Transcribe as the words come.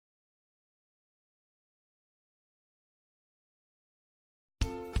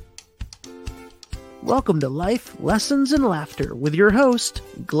Welcome to Life, Lessons, and Laughter with your host,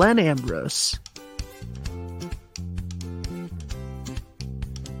 Glenn Ambrose.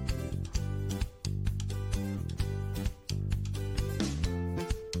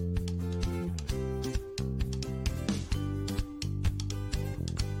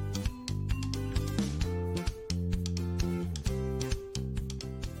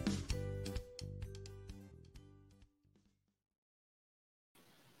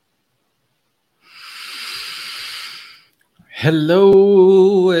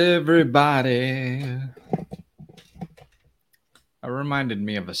 Hello, everybody. It reminded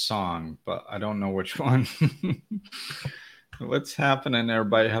me of a song, but I don't know which one. What's happening,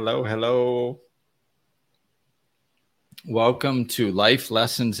 everybody? Hello, hello. Welcome to Life,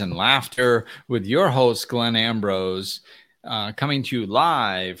 Lessons, and Laughter with your host, Glenn Ambrose, coming to you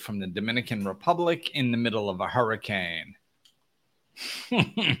live from the Dominican Republic in the middle of a hurricane.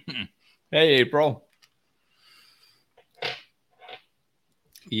 Hey, April.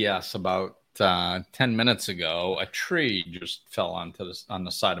 Yes, about 10 minutes ago, a tree just fell on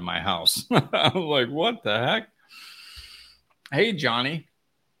the side of my house. I'm like, what the heck? Hey, Johnny.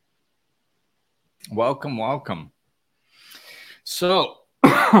 Welcome, welcome. So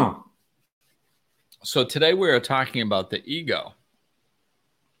today we are talking about the ego.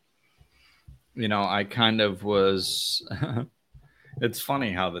 You know, I kind of was, it's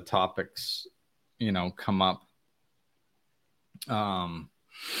funny how the topics, come up.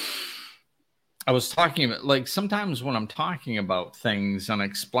 I was talking about, like, sometimes when I'm talking about things and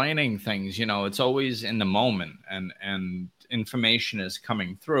explaining things, it's always in the moment and information is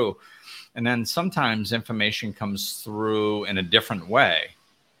coming through. And then sometimes information comes through in a different way.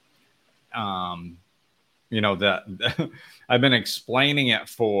 That I've been explaining it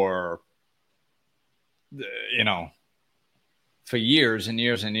for years and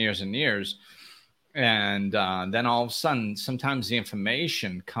years and years and years. And then all of a sudden, sometimes the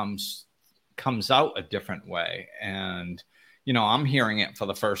information comes out a different way. And, I'm hearing it for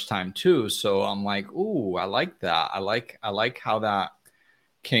the first time too. So I'm like, ooh, I like that. I like how that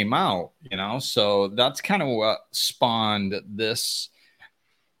came out, so that's kind of what spawned this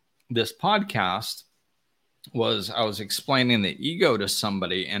podcast. I was explaining the ego to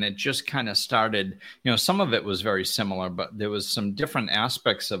somebody, and it just kind of started, some of it was very similar, but there was some different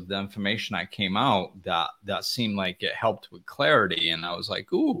aspects of the information that came out that seemed like it helped with clarity. And I was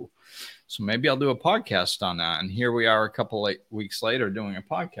like, ooh, so maybe I'll do a podcast on that. And here we are a couple of weeks later doing a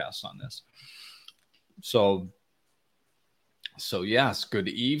podcast on this. So yes, good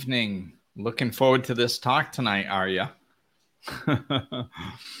evening. Looking forward to this talk tonight, are you?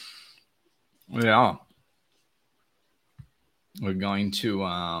 Yeah. We're going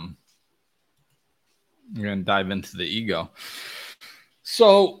to dive into the ego.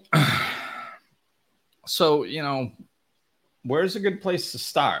 So where's a good place to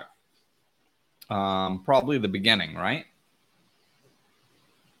start? Probably the beginning, right?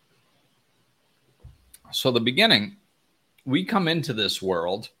 So the beginning, we come into this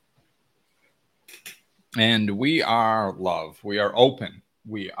world and we are love. We are open.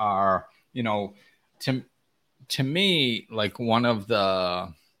 We are, to me, like one of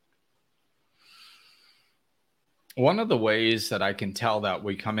the ways that I can tell that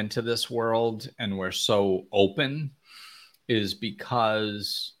we come into this world and we're so open is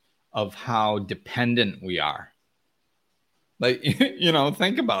because of how dependent we are. Like,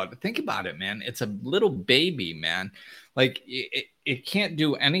 think about it, man. It's a little baby, man. Like it can't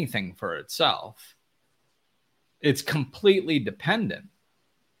do anything for itself. It's completely dependent.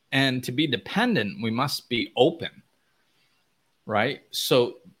 And to be dependent, we must be open, right?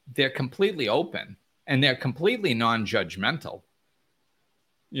 So they're completely open and they're completely non-judgmental,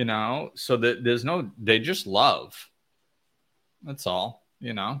 so that they just love. That's all,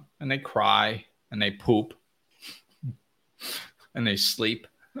 and they cry and they poop and they sleep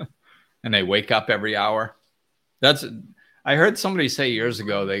and they wake up every hour. I heard somebody say years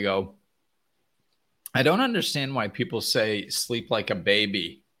ago, they go, I don't understand why people say sleep like a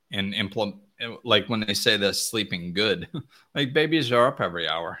baby and like when they say they're sleeping good. Like babies are up every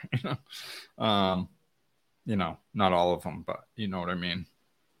hour, not all of them, but you know what I mean?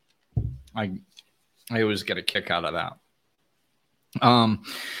 I always get a kick out of that.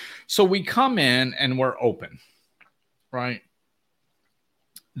 So we come in and we're open, right?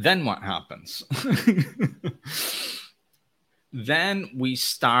 Then what happens? Then we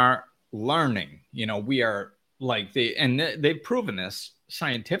start learning. We are like they've proven this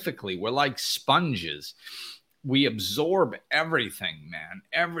scientifically. We're like sponges. we absorb everything, man,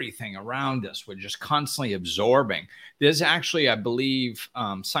 everything around us. We're just constantly absorbing. There's actually, I believe,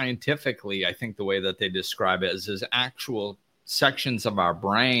 scientifically, I think the way that they describe it is there's actual sections of our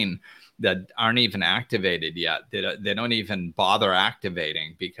brain that aren't even activated yet. They don't even bother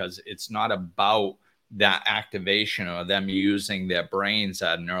activating, because it's not about that activation or them using their brains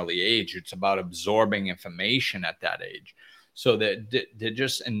at an early age. It's about absorbing information at that age. So they're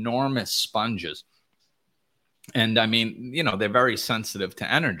just enormous sponges. And I mean, they're very sensitive to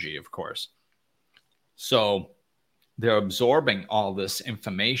energy, of course. So they're absorbing all this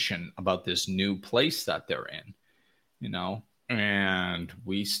information about this new place that they're in, and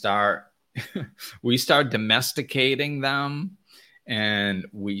we start domesticating them, and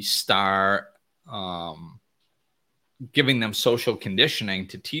we start giving them social conditioning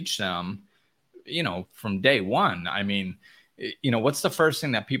to teach them, from day one. I mean, what's the first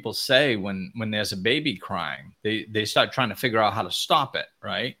thing that people say when there's a baby crying? They start trying to figure out how to stop it,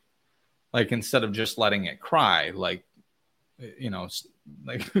 right? Like, instead of just letting it cry, like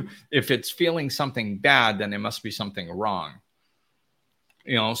if it's feeling something bad, then there must be something wrong.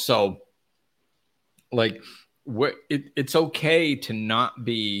 So like, it's okay to not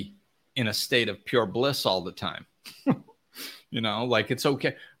be in a state of pure bliss all the time. Like, it's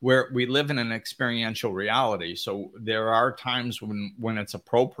okay. We live in an experiential reality. So there are times when it's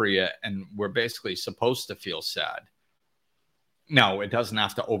appropriate and we're basically supposed to feel sad. Now, it doesn't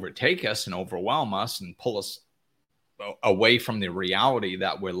have to overtake us and overwhelm us and pull us away from the reality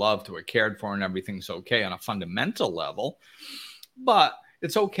that we're loved, we're cared for, and everything's okay on a fundamental level. But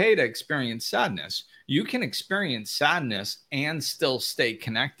it's okay to experience sadness. You can experience sadness and still stay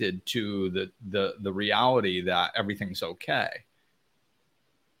connected to the reality that everything's okay,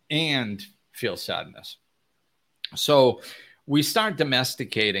 and feel sadness. So we start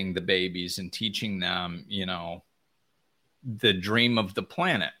domesticating the babies and teaching them, the dream of the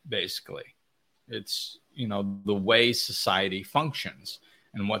planet, basically. It's, the way society functions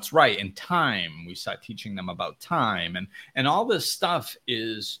and what's right. And time, we start teaching them about time. And all this stuff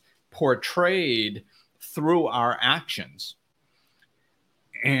is portrayed through our actions.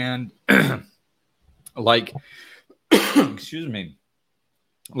 And like, excuse me,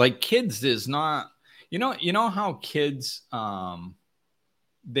 like kids is not, how kids,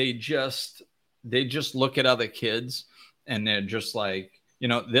 they just look at other kids and they're just like,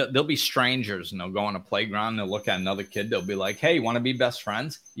 they'll be strangers and they'll go on a playground. They'll look at another kid. They'll be like, hey, you want to be best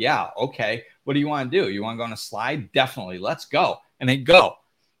friends? Yeah. Okay. What do you want to do? You want to go on a slide? Definitely. Let's go. And they go.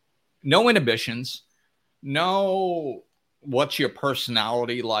 No inhibitions. No, what's your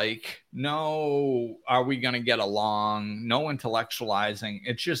personality like? No, are we going to get along? No intellectualizing.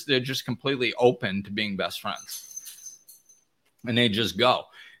 It's just, they're just completely open to being best friends. And they just go.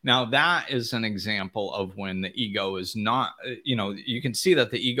 Now, that is an example of when the ego is not, you can see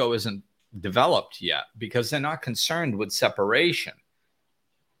that the ego isn't developed yet because they're not concerned with separation.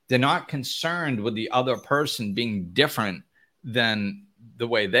 They're not concerned with the other person being different than the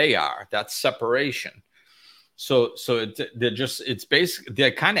way they are. That's separation. So it's basically,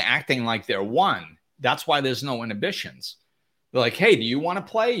 they're kind of acting like they're one. That's why there's no inhibitions. They're like, hey, do you want to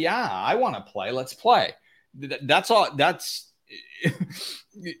play? Yeah, I want to play. Let's play. That's all. That's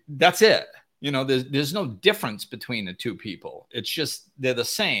it. There's no difference between the two people. It's just, they're the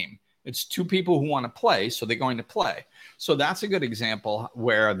same. It's two people who want to play, so they're going to play. So that's a good example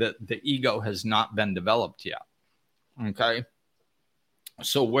where the ego has not been developed yet. Okay.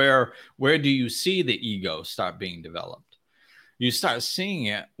 So where do you see the ego start being developed? You start seeing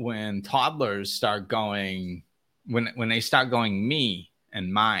it when toddlers start going, when they start going me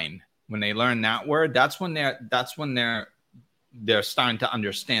and mine. When they learn that word, that's when they're starting to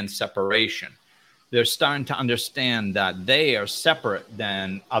understand separation. They're starting to understand that they are separate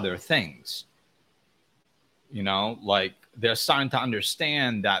than other things. Like they're starting to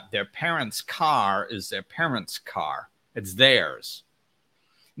understand that their parents' car is their parents' car. It's theirs.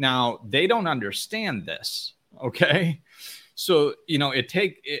 Now, they don't understand this, okay? So,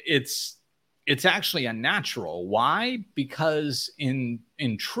 it's actually unnatural. Why? Because in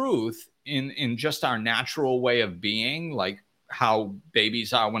truth, in just our natural way of being, like how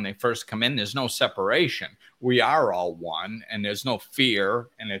babies are when they first come in, there's no separation. We are all one, and there's no fear,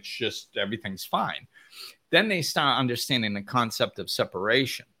 and it's just everything's fine. Then they start understanding the concept of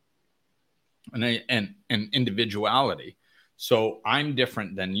separation and individuality. So I'm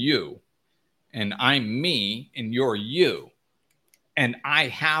different than you, and I'm me, and you're you. And I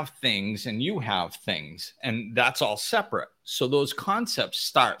have things, and you have things, and that's all separate. So those concepts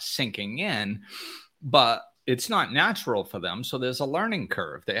start sinking in, but it's not natural for them. So there's a learning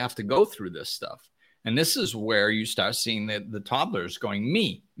curve. They have to go through this stuff. And this is where you start seeing the toddlers going,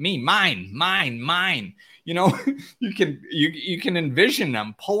 me, mine, mine. You know, you can envision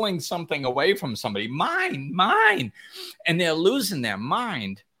them pulling something away from somebody, mine. And they're losing their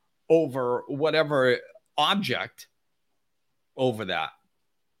mind over whatever object over that.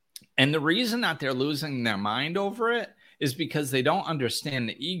 And the reason that they're losing their mind over it is because they don't understand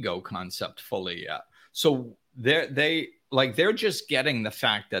the ego concept fully yet. So they're just getting the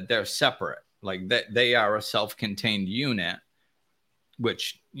fact that they're separate. Like they are a self-contained unit,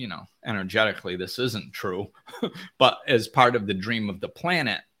 which, you know, energetically, this isn't true. But as part of the dream of the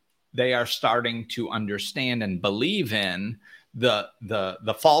planet, they are starting to understand and believe in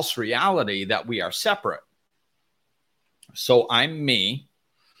the false reality that we are separate. So I'm me.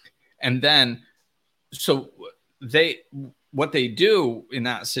 And then, so what they do in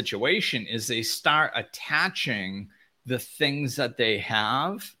that situation is they start attaching the things that they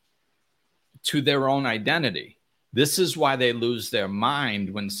have to their own identity. This is why they lose their mind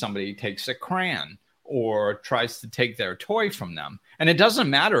when somebody takes a crayon or tries to take their toy from them. And it doesn't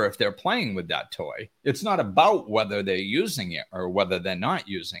matter if they're playing with that toy. It's not about whether they're using it or whether they're not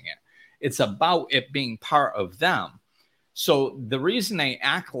using it. It's about it being part of them. So the reason they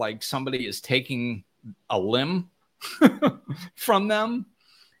act like somebody is taking a limb from them,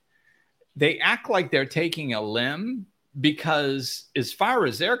 they act like they're taking a limb because as far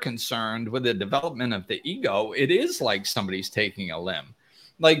as they're concerned with the development of the ego, it is like somebody's taking a limb.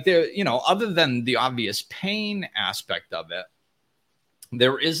 Like they're, you know, other than the obvious pain aspect of it,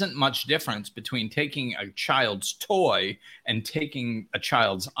 there isn't much difference between taking a child's toy and taking a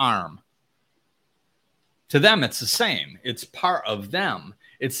child's arm. To them, it's the same. It's part of them.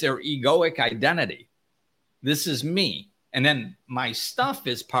 It's their egoic identity. This is me. And then my stuff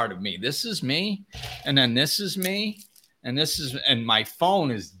is part of me. This is me. And then this is me. And my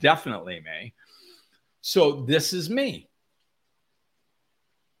phone is definitely me. So this is me.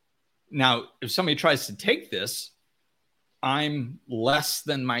 Now, if somebody tries to take this, I'm less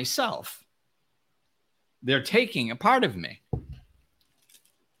than myself. They're taking a part of me.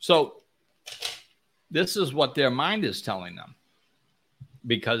 So this is what their mind is telling them,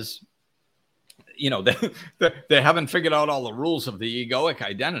 because, you know, they haven't figured out all the rules of the egoic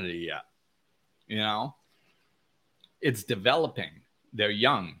identity yet. You know, it's developing. They're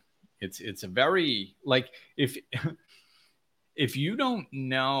young. It's a very, like, if you don't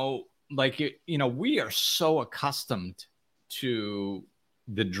know, like, you know, we are so accustomed to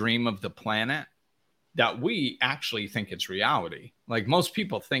the dream of the planet that we actually think it's reality. Like most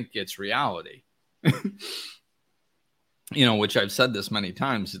people think it's reality. You know, which I've said this many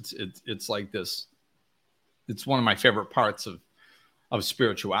times. It's like this. It's one of my favorite parts of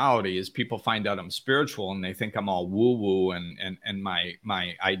spirituality is people find out I'm spiritual and they think I'm all woo woo and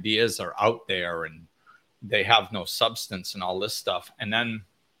my ideas are out there and they have no substance and all this stuff. And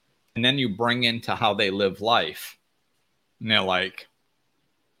then you bring into how they live life, and they're like,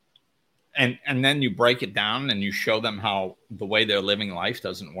 and then you break it down and you show them how the way they're living life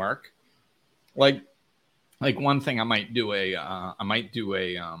doesn't work. Like one thing I might do a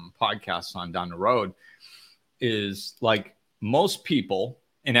podcast on down the road is, like, most people,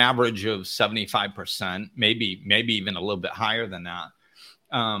 an average of 75%, maybe even a little bit higher than that,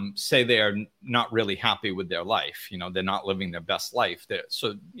 say they are not really happy with their life. You know, they're not living their best life. They're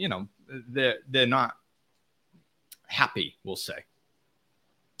not happy, we'll say,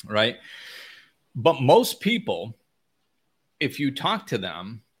 right? But most people, if you talk to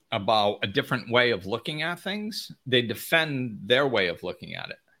them about a different way of looking at things, they defend their way of looking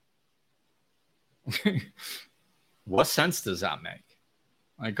at it. What sense does that make?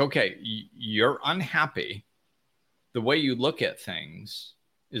 Like, okay, you're unhappy. The way you look at things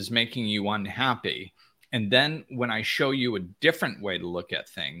is making you unhappy. And then when I show you a different way to look at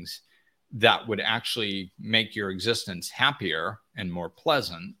things that would actually make your existence happier and more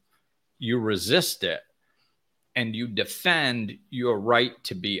pleasant, you resist it and you defend your right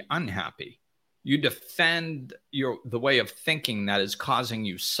to be unhappy. You defend the way of thinking that is causing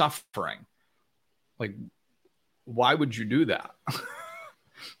you suffering. Like, why would you do that?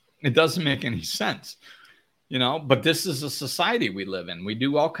 It doesn't make any sense, you know, but this is a society we live in. We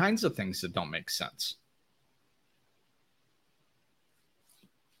do all kinds of things that don't make sense.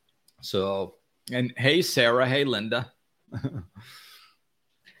 So, and hey, Sarah, hey, Linda.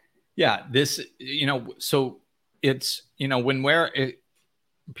 Yeah, this, you know, so it's, you know, when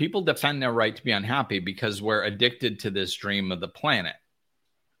people defend their right to be unhappy because we're addicted to this dream of the planet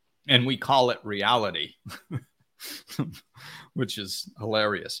and we call it reality. Which is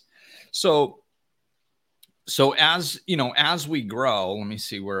hilarious. So as you know, as we grow, let me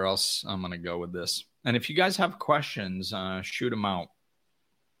see where else I'm going to go with this. And if you guys have questions, shoot them out.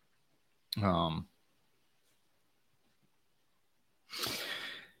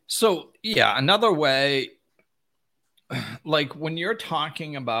 So yeah, another way, like when you're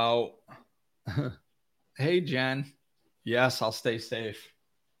talking about, hey Jen, yes, I'll stay safe.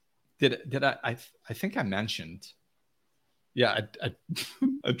 Did I think I mentioned, yeah,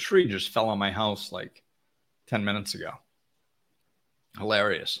 a tree just fell on my house like 10 minutes ago.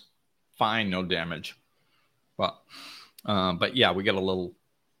 Hilarious. Fine, no damage. But yeah, we got a little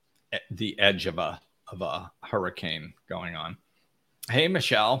the edge of a hurricane going on. Hey,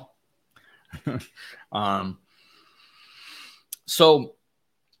 Michelle. So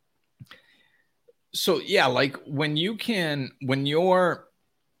yeah, like when you're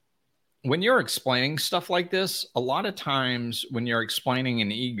explaining stuff like this, a lot of times when you're explaining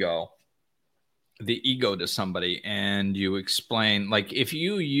the ego to somebody, and you explain, like if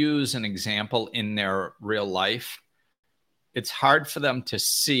you use an example in their real life, it's hard for them to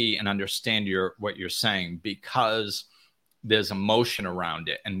see and understand what you're saying, because there's emotion around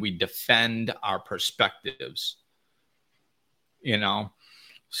it, and we defend our perspectives,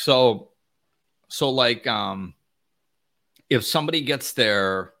 So like, if somebody gets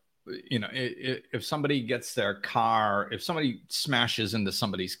their, if somebody gets their car, if somebody smashes into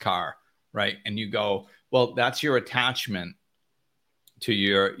somebody's car, right? And you go, well, that's your attachment to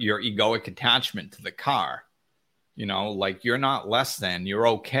your egoic attachment to the car. Like you're not less than, you're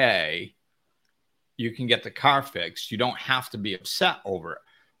okay. You can get the car fixed. You don't have to be upset over it.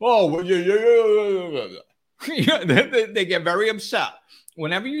 Oh, well, they get very upset.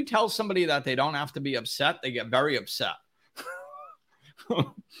 Whenever you tell somebody that they don't have to be upset, they get very upset.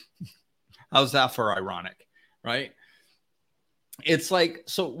 How's that for ironic, right? It's like,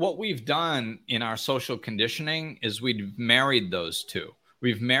 so what we've done in our social conditioning is we've married those two.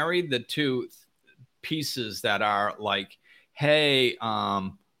 We've married the two pieces that are like, hey,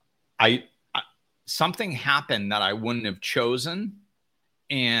 something happened that I wouldn't have chosen,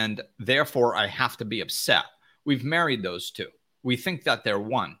 and therefore I have to be upset. We've married those two. We think that they're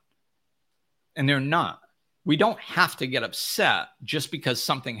one, and they're not. We don't have to get upset just because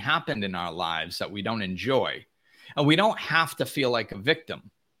something happened in our lives that we don't enjoy. And we don't have to feel like a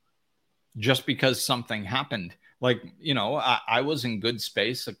victim just because something happened. Like, I was in good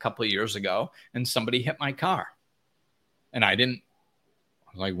space a couple of years ago, and somebody hit my car. And I was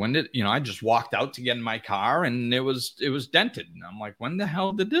like, when did, I just walked out to get in my car, and it was dented. And I'm like, when the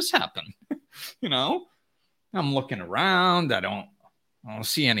hell did this happen? I'm looking around. I don't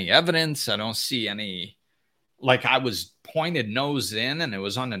see any evidence. I don't see any, like I was pointed nose in, and it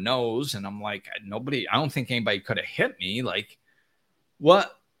was on the nose. And I'm like, I don't think anybody could have hit me. Like,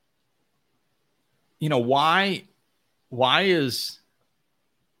 what, why is,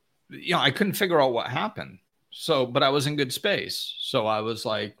 I couldn't figure out what happened. So, but I was in good space. So I was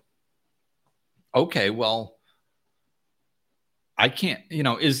like, okay, well, I can't,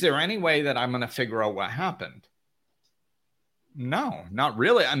 is there any way that I'm going to figure out what happened? No, not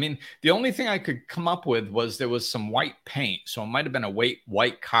really. I mean, the only thing I could come up with was there was some white paint. So it might have been a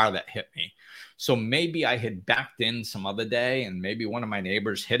white car that hit me. So maybe I had backed in some other day, and maybe one of my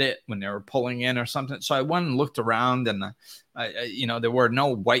neighbors hit it when they were pulling in or something. So I went and looked around, and there were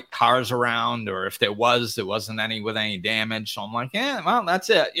no white cars around, or if there wasn't any with any damage. So I'm like, yeah, well,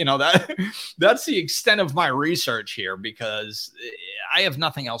 that's it. That's the extent of my research here, because I have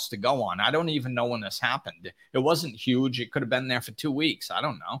nothing else to go on. I don't even know when this happened. It wasn't huge. It could have been there for 2 weeks. I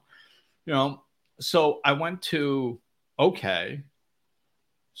don't know. So I went to, okay,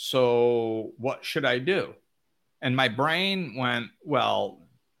 so what should I do? And my brain went, well,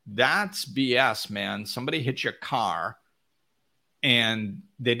 that's BS, man. Somebody hit your car, and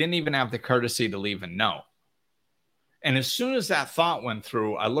they didn't even have the courtesy to leave a note. And as soon as that thought went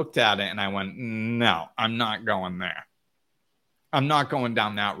through, I looked at it and I went, no, I'm not going there. I'm not going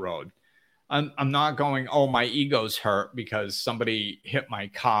down that road. I'm not going, oh, my ego's hurt because somebody hit my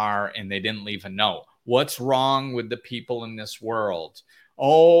car and they didn't leave a note. What's wrong with the people in this world?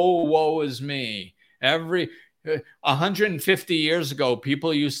 Oh, woe is me. 150 years ago,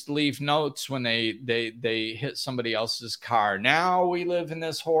 people used to leave notes when they hit somebody else's car. Now we live in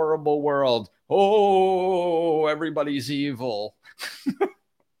this horrible world. Oh, everybody's evil.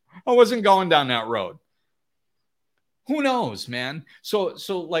 I wasn't going down that road. Who knows, man? So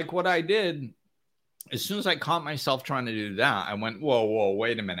like what I did, as soon as I caught myself trying to do that, I went, whoa,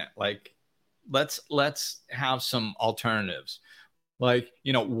 wait a minute. Like, let's have some alternatives. Like,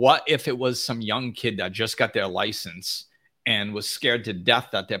 what if it was some young kid that just got their license and was scared to death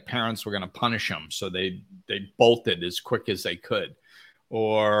that their parents were going to punish them, so they bolted as quick as they could?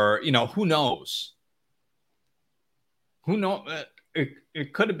 Or, who knows? Who knows?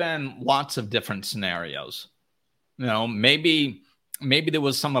 It could have been lots of different scenarios. Maybe there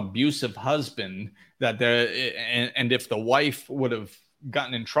was some abusive husband and if the wife would have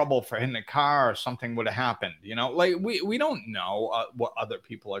gotten in trouble for hitting a car or something would have happened, like we don't know what other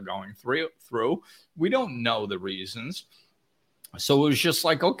people are going through. We don't know the reasons. So it was just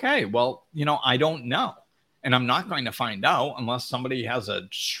like, okay, well, I don't know. And I'm not going to find out unless somebody has a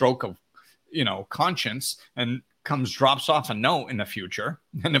stroke of, conscience and drops off a note in the future.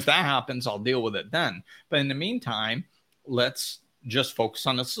 And if that happens, I'll deal with it then. But in the meantime, let's just focus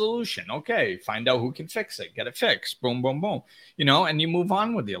on the solution. Okay, find out who can fix it, get it fixed, boom, boom, boom, and you move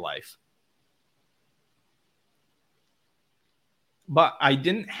on with your life. But I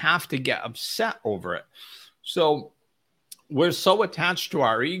didn't have to get upset over it. So we're so attached to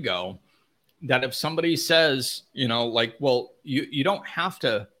our ego that if somebody says, like, well, you don't have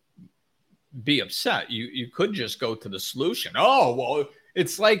to be upset. You could just go to the solution. Oh, well,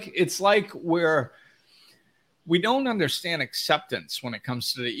 it's like we don't understand acceptance when it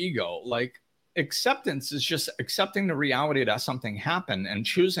comes to the ego. Like, acceptance is just accepting the reality that something happened and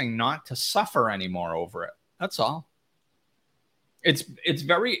choosing not to suffer anymore over it. That's all. It's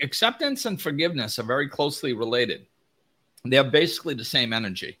very, acceptance and forgiveness are very closely related. They're basically the same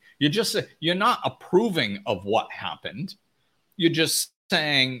energy. You're not approving of what happened. You're just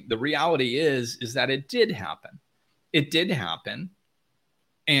saying the reality is that it did happen. It did happen.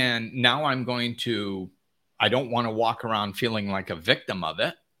 And now I don't want to walk around feeling like a victim of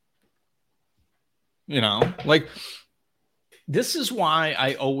it. Like, this is why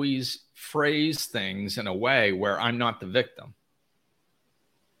I always phrase things in a way where I'm not the victim.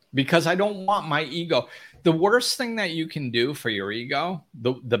 Because I don't want my ego. The worst thing that you can do for your ego,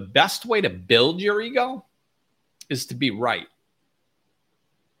 the best way to build your ego is to be right.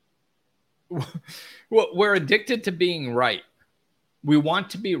 We're addicted to being right. We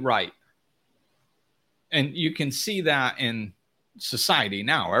want to be right. And you can see that in society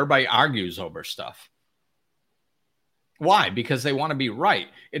now. Everybody argues over stuff. Why? Because they want to be right.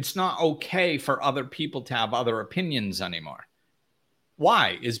 It's not okay for other people to have other opinions anymore.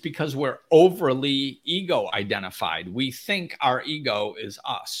 Why? Is because we're overly ego identified. We think our ego is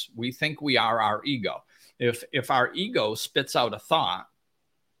us. We think we are our ego. If our ego spits out a thought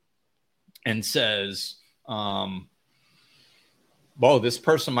and says, "Whoa, this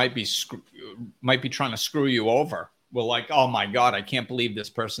person might be trying to screw you over," we're like, "Oh my God, I can't believe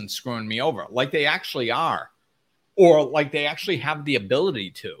this person's screwing me over." Like they actually are, or like they actually have the ability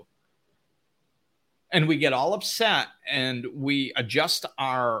to. And we get all upset and we adjust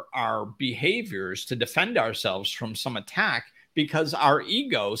our behaviors to defend ourselves from some attack because our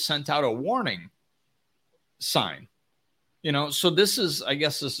ego sent out a warning sign. So I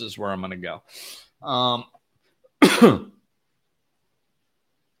guess this is where I'm going to go.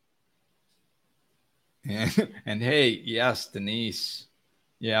 And hey, yes, Denise.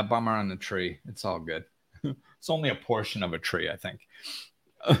 Yeah, bummer on the tree. It's all good. It's only a portion of a tree, I think.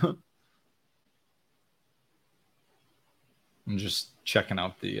 I'm just checking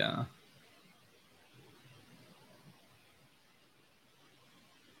out the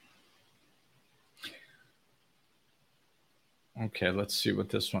okay, let's see what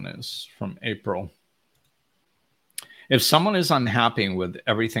this one is from April. If someone is unhappy with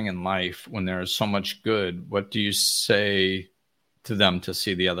everything in life when there is so much good, what do you say to them to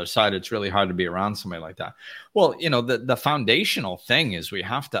see the other side? It's really hard to be around somebody like that. Well, the foundational thing is we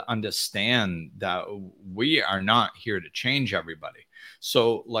have to understand that we are not here to change everybody.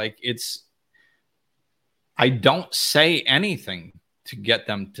 So like I don't say anything to get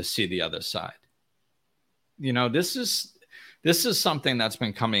them to see the other side. This is something that's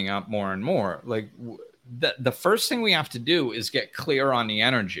been coming up more and more. Like the first thing we have to do is get clear on the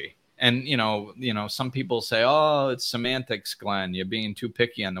energy. And, some people say, oh, it's semantics, Glenn. You're being too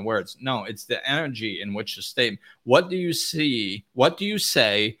picky on the words. No, it's the energy in which the statement. What do you see? What do you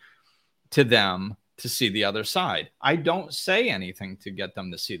say to them to see the other side? I don't say anything to get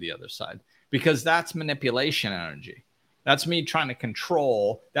them to see the other side because that's manipulation energy. That's me trying to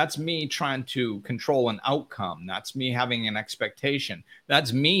control. That's me trying to control an outcome. That's me having an expectation.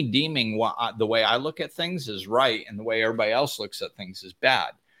 That's me deeming the way I look at things is right and the way everybody else looks at things is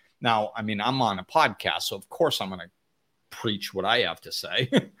bad. Now, I mean, I'm on a podcast, so of course I'm going to preach what I have to say,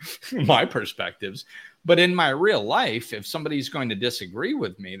 my perspectives. But in my real life, if somebody's going to disagree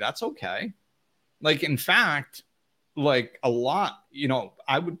with me, that's okay. Like, in fact, like a lot,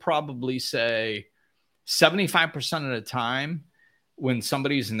 I would probably say 75% of the time when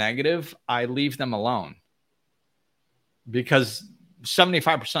somebody's negative, I leave them alone. Because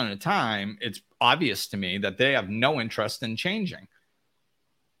 75% of the time, obvious to me that they have no interest in changing.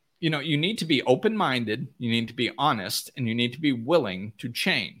 You need to be open-minded, you need to be honest, and you need to be willing to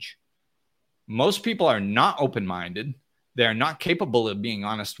change. Most people are not open-minded. They are not capable of being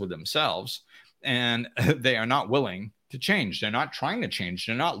honest with themselves, and they are not willing to change. They're not trying to change.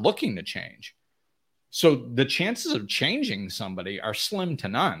 They're not looking to change. So the chances of changing somebody are slim to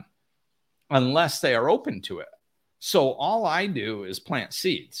none unless they are open to it. So all I do is plant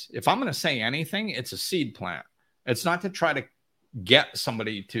seeds. If I'm going to say anything, it's a seed plant. It's not to try to get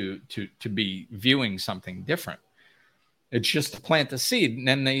somebody to be viewing something different. It's just to plant the seed and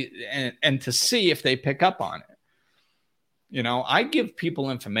then and to see if they pick up on it. I give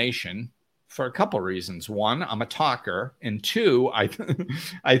people information for a couple of reasons. One, I'm a talker, and two, I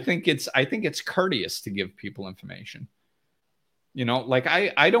think it's courteous to give people information. Like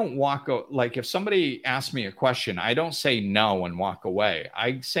I don't like if somebody asks me a question, I don't say no and walk away.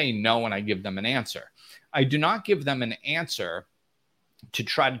 I say no and I give them an answer. I do not give them an answer to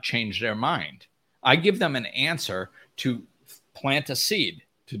try to change their mind. I give them an answer to plant a seed,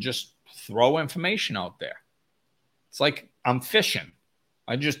 to just throw information out there. It's like I'm fishing.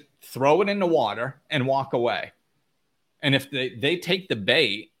 I just throw it in the water and walk away. And if they take the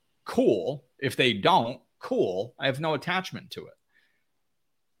bait, cool. If they don't, cool. I have no attachment to it.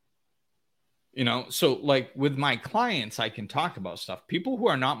 So like with my clients, I can talk about stuff. People who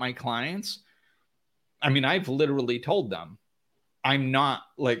are not my clients, I've literally told them, I'm not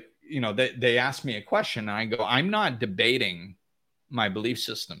like, they ask me a question and I go, I'm not debating my belief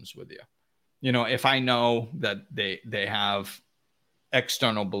systems with you. If I know that they have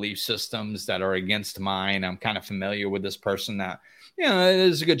external belief systems that are against mine, I'm kind of familiar with this person that,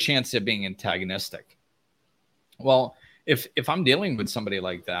 there's a good chance they're being antagonistic. Well, if I'm dealing with somebody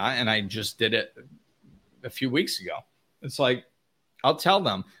like that, and I just did it a few weeks ago, it's like, I'll tell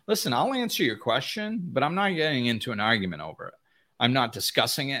them, listen, I'll answer your question, but I'm not getting into an argument over it. I'm not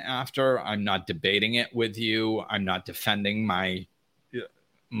discussing it after. I'm not debating it with you. I'm not defending my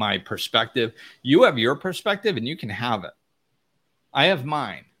perspective. You have your perspective and you can have it. I have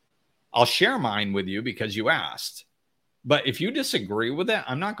mine. I'll share mine with you because you asked. But if you disagree with it,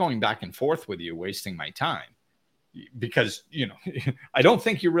 I'm not going back and forth with you, wasting my time. Because, I don't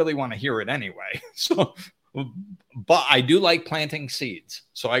think you really want to hear it anyway. So, but I do like planting seeds.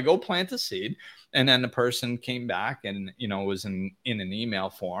 So I go plant a seed. And then the person came back and, was in an email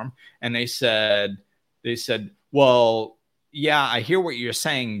form. And they said, well, yeah, I hear what you're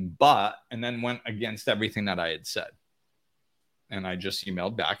saying, but, and then went against everything that I had said. And I just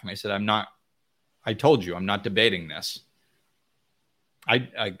emailed back and I said, I told you, I'm not debating this.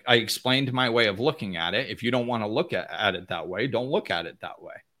 I explained my way of looking at it. If you don't want to look at it that way, don't look at it that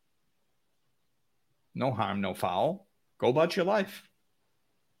way. No harm, no foul. Go about your life.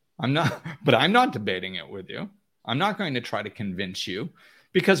 I'm not debating it with you. I'm not going to try to convince you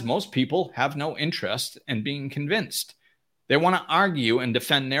because most people have no interest in being convinced. They want to argue and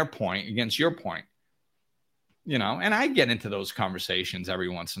defend their point against your point. And I get into those conversations every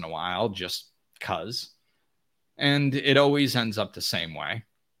once in a while just because. And it always ends up the same way.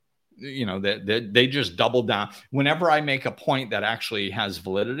 They just double down. Whenever I make a point that actually has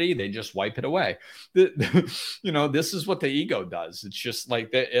validity, they just wipe it away. This is what the ego does. It's just like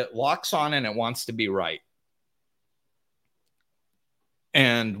it locks on and it wants to be right.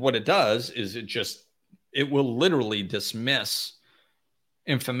 And what it does is it will literally dismiss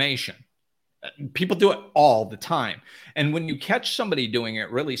information. People do it all the time. And when you catch somebody doing it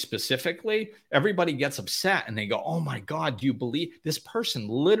really specifically, everybody gets upset and they go, oh my God, do you believe this person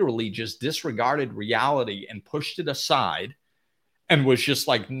literally just disregarded reality and pushed it aside and was just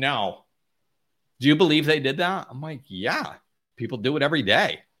like, no. Do you believe they did that? I'm like, yeah, people do it every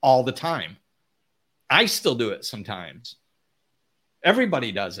day, all the time. I still do it sometimes.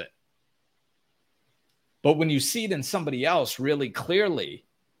 Everybody does it. But when you see it in somebody else really clearly,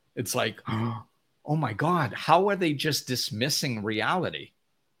 it's like, oh my God, how are they just dismissing reality?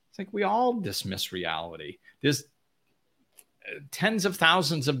 It's like we all dismiss reality. There's tens of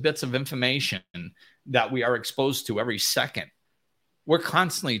thousands of bits of information that we are exposed to every second. We're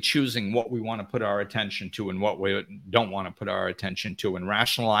constantly choosing what we want to put our attention to and what we don't want to put our attention to and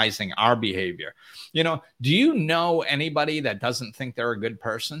rationalizing our behavior. Do you know anybody that doesn't think they're a good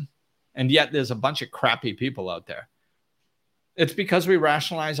person? And yet there's a bunch of crappy people out there. It's because we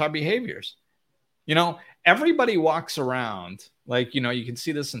rationalize our behaviors. Everybody walks around like, you can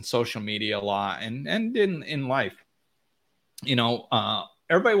see this in social media a lot and in life.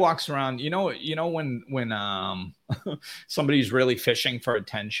 Everybody walks around, when somebody's really fishing for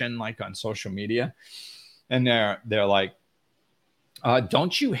attention, like on social media, and they're like,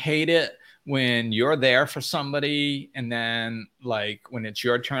 don't you hate it when you're there for somebody and then like when it's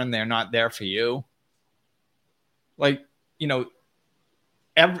your turn, they're not there for you. Like, you know,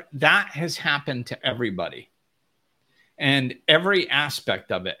 that has happened to everybody. And every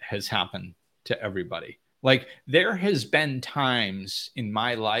aspect of it has happened to everybody. Like there has been times in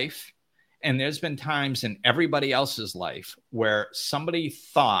my life and there's been times in everybody else's life where somebody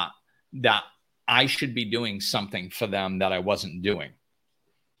thought that I should be doing something for them that I wasn't doing.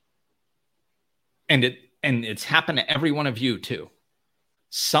 And it's happened to every one of you too.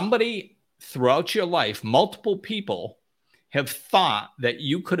 Somebody throughout your life, multiple people have thought that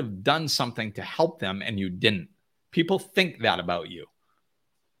you could have done something to help them and you didn't. People think that about you.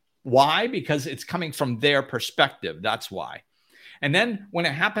 Why? Because it's coming from their perspective. That's why. And then when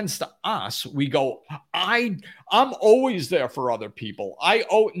it happens to us, we go, I'm always there for other people.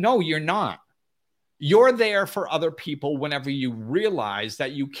 No, you're not. You're there for other people whenever you realize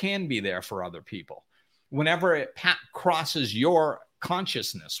that you can be there for other people. Whenever it crosses your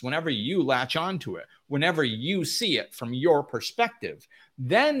consciousness, whenever you latch onto it, whenever you see it from your perspective,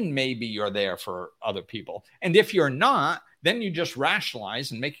 then maybe you're there for other people. And if you're not, then you just rationalize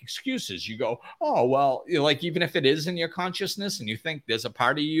and make excuses. You go, oh, well, like even if it is in your consciousness and you think there's a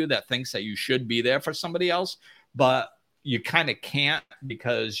part of you that thinks that you should be there for somebody else, but you kind of can't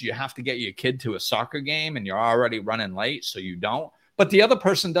because you have to get your kid to a soccer game and you're already running late, so you don't. But the other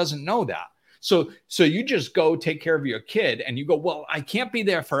person doesn't know that. So you just go take care of your kid and you go, well, I can't be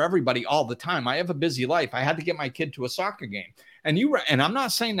there for everybody all the time. I have a busy life. I had to get my kid to a soccer game. And I'm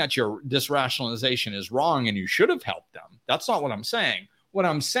not saying that this rationalization is wrong and you should have helped them. That's not what I'm saying. What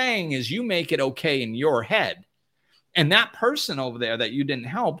I'm saying is you make it okay in your head. And that person over there that you didn't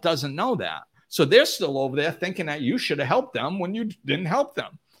help doesn't know that. So they're still over there thinking that you should have helped them when you didn't help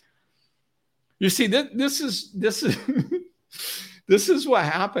them. You see, this is this is what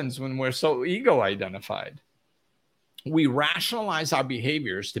happens when we're so ego identified. We rationalize our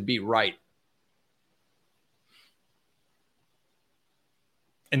behaviors to be right.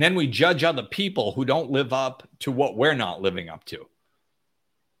 And then we judge other people who don't live up to what we're not living up to.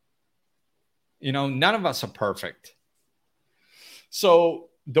 You know, none of us are perfect. So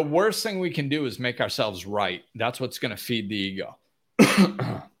the worst thing we can do is make ourselves right. That's what's going to feed the ego.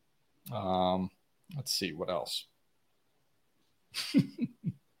 Let's see, what else?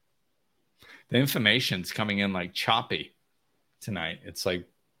 The information's coming in like choppy tonight. It's like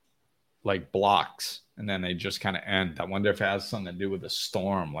blocks, and then they just kind of end. I wonder if it has something to do with the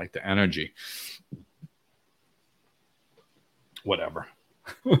storm, like the energy. Whatever.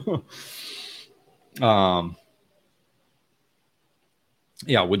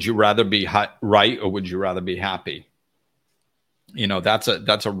 Yeah, would you rather be right or would you rather be happy? You know, that's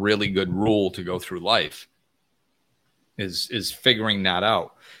a really good rule to go through life. Is figuring that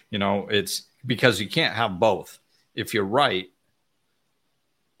out. You know, it's because you can't have both. If you're right,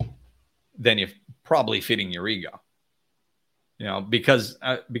 then you're probably feeding your ego. You know, because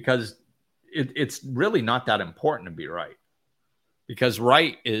it's really not that important to be right. Because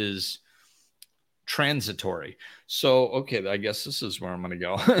right is transitory. So, okay, I guess this is where I'm going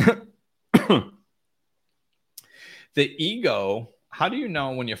to go. The ego, how do you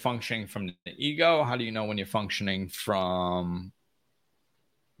know when you're functioning from the ego? How do you know when you're functioning from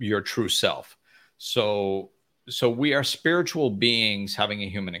your true self? So we are spiritual beings having a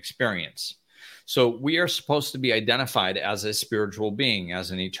human experience. So we are supposed to be identified as a spiritual being,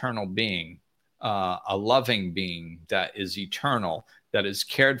 as an eternal being, a loving being that is eternal, that is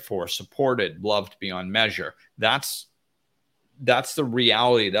cared for, supported, loved beyond measure. That's the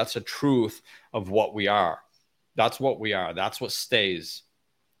reality. That's the truth of what we are. That's what we are. That's what stays.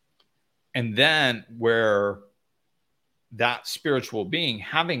 And then we're that spiritual being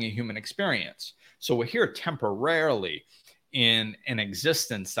having a human experience. So we're here temporarily in an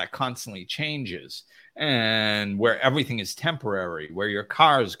existence that constantly changes and where everything is temporary, where your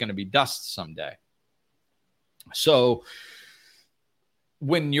car is going to be dust someday. So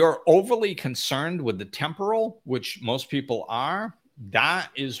when you're overly concerned with the temporal, which most people are, that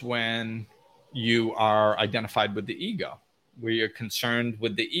is when you are identified with the ego, where you're concerned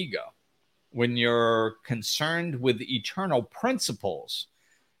with the ego. When you're concerned with the eternal principles,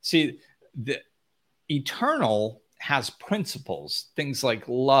 see, the eternal has principles, things like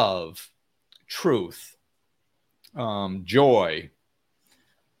love, truth, joy,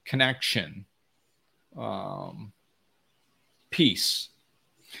 connection, peace.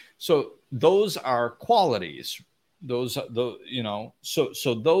 So those are qualities. Those, you know,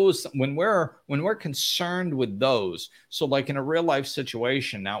 so those, when we're concerned with those, so like in a real life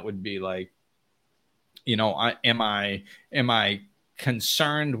situation, that would be like, you know, am I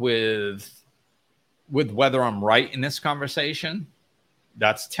concerned with whether I'm right in this conversation?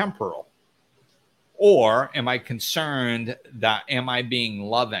 That's temporal. Or am I concerned that am I being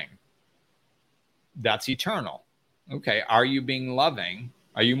loving? That's eternal. Okay, are you being loving?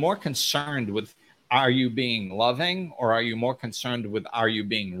 Are you more concerned with are you being loving, or are you more concerned with are you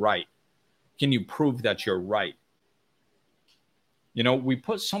being right? Can you prove that you're right? You know, we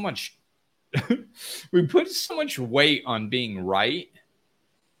put so much weight on being right,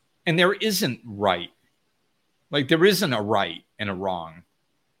 and there isn't right. Like, there isn't a right and a wrong.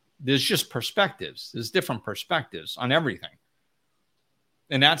 There's just perspectives. There's different perspectives on everything.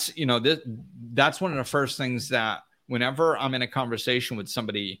 And that's, you know, that's one of the first things that whenever I'm in a conversation with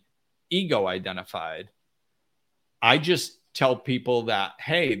somebody ego identified, I just tell people that,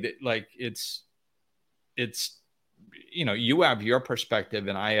 hey, like it's, you know, you have your perspective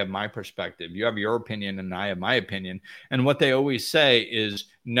and I have my perspective. You have your opinion and I have my opinion. And what they always say is,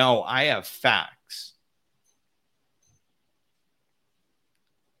 no, I have facts.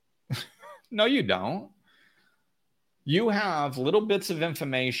 No, you don't. You have little bits of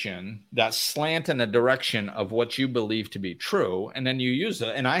information that slant in the direction of what you believe to be true, and then you use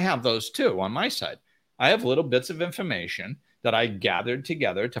it. And I have those too on my side. I have little bits of information that I gathered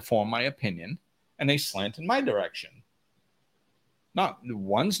together to form my opinion, and they slant in my direction.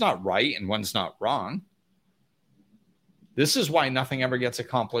 One's not right and one's not wrong. This is why nothing ever gets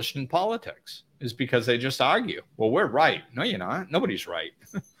accomplished in politics, is because they just argue. Well, we're right. No, you're not. Nobody's right.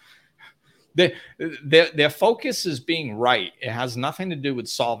 Their focus is being right. It has nothing to do with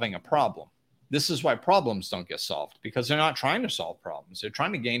solving a problem. This is why problems don't get solved, because they're not trying to solve problems. They're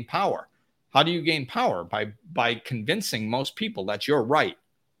trying to gain power. How do you gain power? By convincing most people that you're right.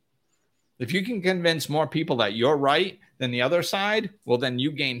 If you can convince more people that you're right than the other side, well, then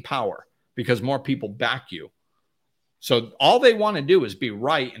you gain power because more people back you. So all they want to do is be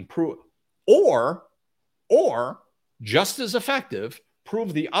right and prove, or just as effective,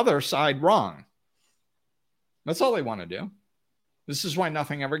 prove the other side wrong. That's all they want to do. This is why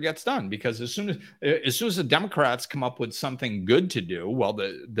nothing ever gets done, because as soon as the Democrats come up with something good to do, well,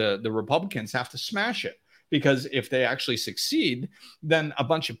 the Republicans have to smash it, because if they actually succeed, then a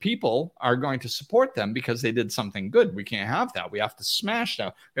bunch of people are going to support them because they did something good. We can't have that. We have to smash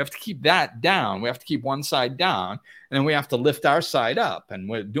that. We have to keep that down. We have to keep one side down, and then we have to lift our side up, and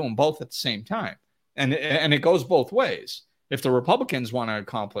we're doing both at the same time. And it goes both ways. If the Republicans want to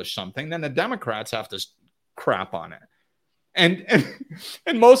accomplish something, then the Democrats have to crap on it. And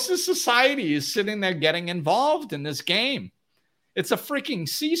most of society is sitting there getting involved in this game. It's a freaking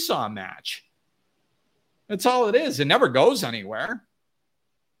seesaw match. That's all it is. It never goes anywhere.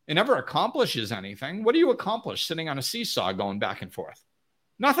 It never accomplishes anything. What do you accomplish sitting on a seesaw going back and forth?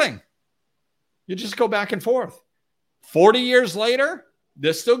 Nothing. You just go back and forth. 40 years later,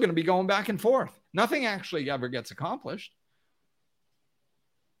 they're still going to be going back and forth. Nothing actually ever gets accomplished.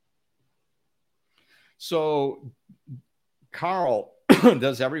 So, Carl,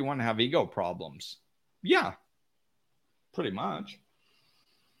 does everyone have ego problems? Yeah, pretty much.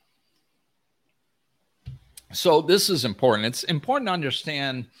 So this is important. It's important to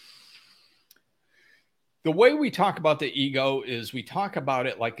understand the way we talk about the ego is we talk about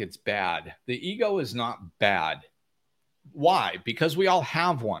it like it's bad. The ego is not bad. Why? Because we all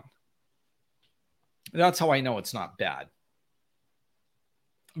have one. That's how I know it's not bad.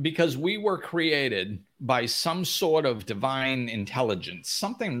 Because we were created by some sort of divine intelligence.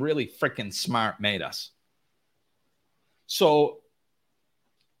 Something really freaking smart made us. So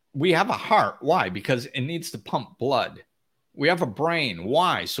we have a heart. Why? Because it needs to pump blood. We have a brain.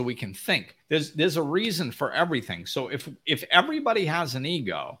 Why? So we can think. There's a reason for everything. So if everybody has an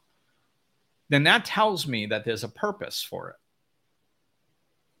ego, then that tells me that there's a purpose for it.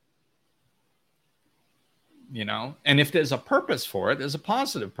 You know, and if there's a purpose for it, there's a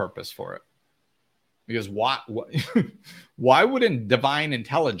positive purpose for it. Because why wouldn't divine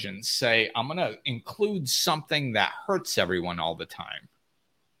intelligence say, I'm going to include something that hurts everyone all the time?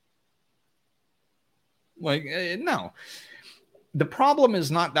 Like, no. The problem is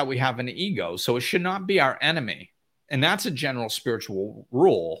not that we have an ego, so it should not be our enemy. And that's a general spiritual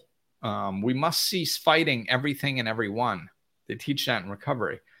rule. We must cease fighting everything and everyone. They teach that in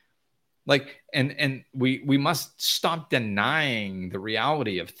recovery. Like, and we must stop denying the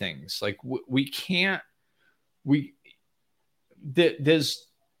reality of things. Like we cannot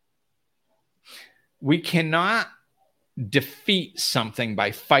defeat something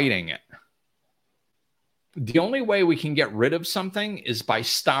by fighting it. The only way we can get rid of something is by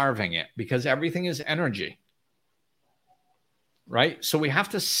starving it, because everything is energy. right? So we have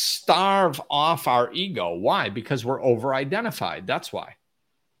to starve off our ego. Why? Because we're over-identified. That's why.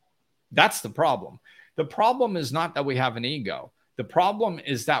 That's the problem. The problem is not that we have an ego. The problem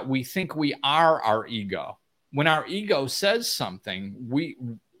is that we think we are our ego. When our ego says something,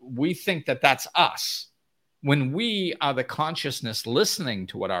 we think that that's us. When we are the consciousness listening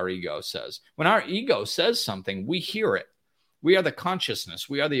to what our ego says, when our ego says something, we hear it. We are the consciousness.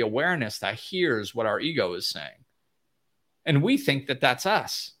 We are the awareness that hears what our ego is saying. And we think that that's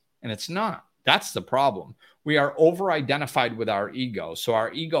us, and it's not. That's the problem. We are over-identified with our ego. So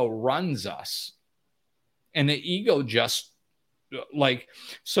our ego runs us. And the ego just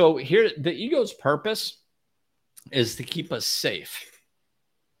so here, the ego's purpose is to keep us safe.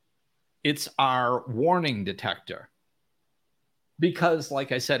 It's our warning detector. Because,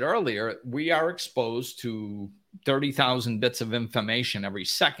 like I said earlier, we are exposed to 30,000 bits of information every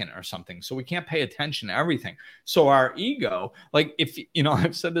second or something. So we can't pay attention to everything. So our ego, like if,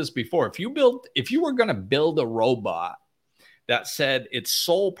 I've said this before, if you were going to build a robot that said its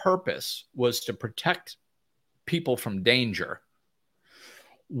sole purpose was to protect people from danger,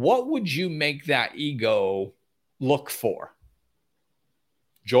 what would you make that ego look for?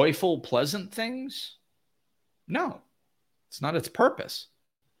 Joyful, pleasant things? No, it's not its purpose.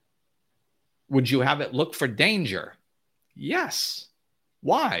 Would you have it look for danger? Yes.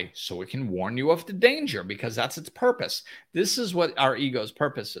 Why? So it can warn you of the danger, because that's its purpose. This is what our ego's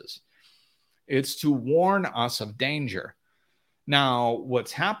purpose is. It's to warn us of danger. Now,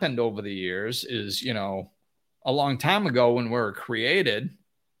 what's happened over the years is, a long time ago when we were created,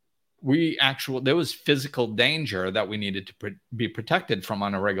 there was physical danger that we needed to be protected from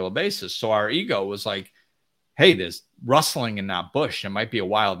on a regular basis. So our ego was like, hey, there's rustling in that bush. There might be a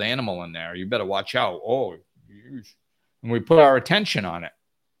wild animal in there. You better watch out. Oh, and we put our attention on it.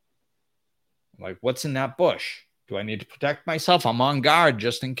 Like, what's in that bush? Do I need to protect myself? I'm on guard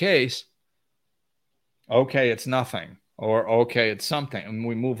just in case. Okay, it's nothing. Or, okay, it's something. And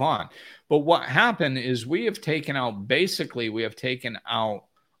we move on. But what happened is we have taken out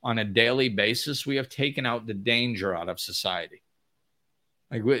on a daily basis, we have taken out the danger out of society.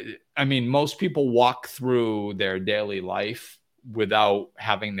 Most people walk through their daily life without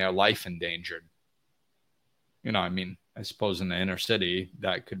having their life endangered. I suppose in the inner city,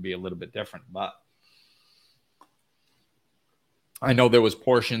 that could be a little bit different. But I know there was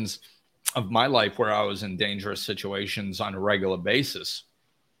portions of my life where I was in dangerous situations on a regular basis,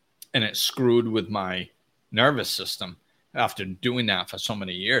 and it screwed with my nervous system. After doing that for so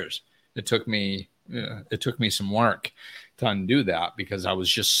many years, it took me some work to undo that, because I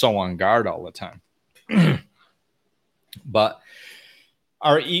was just so on guard all the time. But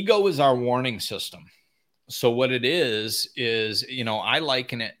our ego is our warning system. So what it is, I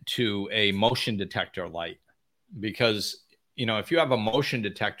liken it to a motion detector light, because, if you have a motion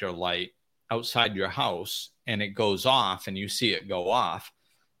detector light outside your house and it goes off and you see it go off,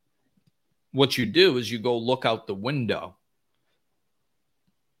 what you do is you go look out the window.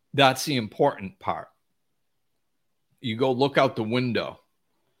 That's the important part. You go look out the window.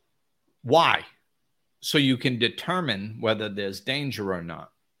 Why? So you can determine whether there's danger or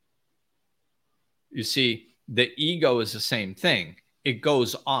not. You see, the ego is the same thing. It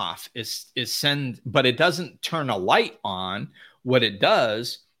goes off. But it doesn't turn a light on. What it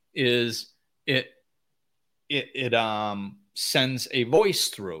does is it sends a voice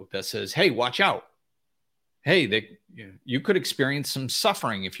through that says, hey, watch out. Hey, you could experience some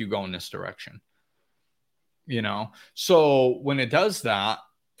suffering if you go in this direction. So when it does that,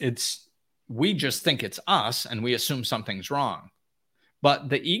 we just think it's us and we assume something's wrong. But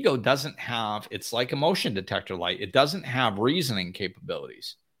the ego doesn't have, it's like a motion detector light. It doesn't have reasoning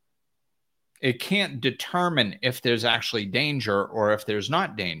capabilities. It can't determine if there's actually danger or if there's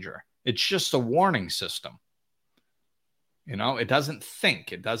not danger. It's just a warning system. It doesn't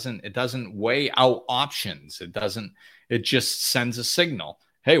think. It doesn't weigh out options. It just sends a signal.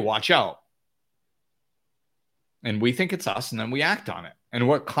 Hey, watch out. And we think it's us, and then we act on it. And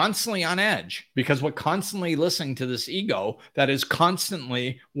we're constantly on edge because we're constantly listening to this ego that is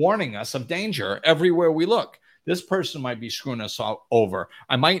constantly warning us of danger everywhere we look. This person might be screwing us over.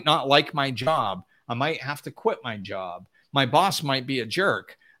 I might not like my job. I might have to quit my job. My boss might be a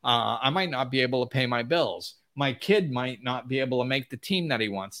jerk. I might not be able to pay my bills. My kid might not be able to make the team that he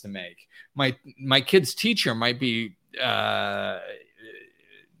wants to make. My kid's teacher might be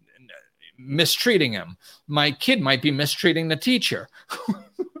mistreating him. My kid might be mistreating the teacher.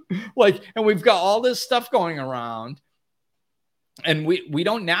 And we've got all this stuff going around, and we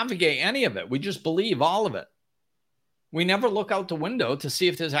don't navigate any of it. We just believe all of it. We never look out the window to see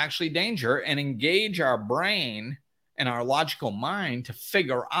if there's actually danger and engage our brain and our logical mind to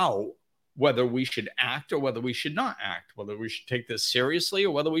figure out whether we should act or whether we should not act, whether we should take this seriously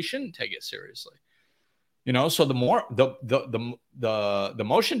or whether we shouldn't take it seriously. So the more the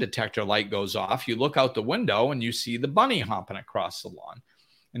motion detector light goes off, you look out the window and you see the bunny hopping across the lawn.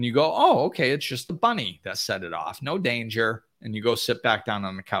 And you go, oh, okay, it's just the bunny that set it off. No danger. And you go sit back down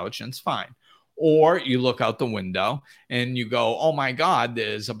on the couch and it's fine. Or you look out the window and you go, oh my God,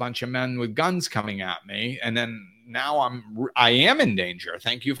 there's a bunch of men with guns coming at me. And then now I am in danger.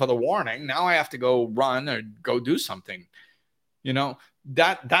 Thank you for the warning. Now I have to go run or go do something.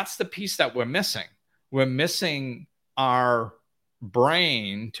 That's the piece that we're missing. We're missing our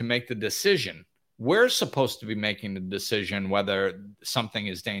brain to make the decision. We're supposed to be making the decision whether something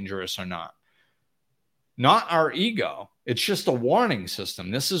is dangerous or not our ego. It's just a warning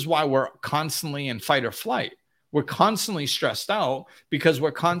system. This is why we're constantly in fight or flight. We're constantly stressed out because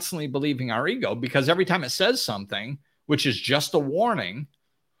we're constantly believing our ego, because every time it says something, which is just a warning,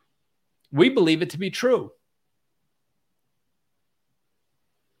 we believe it to be true.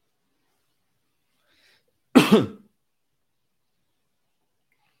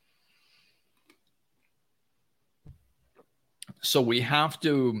 So we have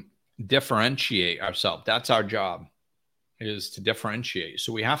to differentiate ourselves. That's our job, is to differentiate.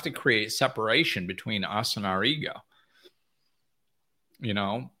 So we have to create separation between us and our ego.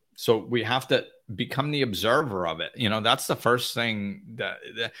 So we have to become the observer of it. That's the first thing,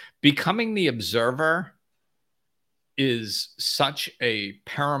 that becoming the observer is such a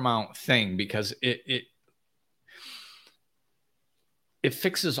paramount thing, because it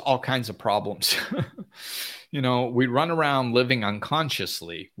fixes all kinds of problems. We run around living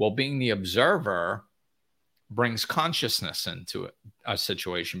unconsciously. Well, being the observer brings consciousness into a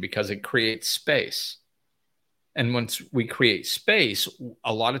situation, because it creates space. And once we create space,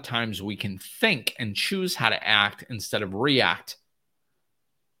 a lot of times we can think and choose how to act instead of react.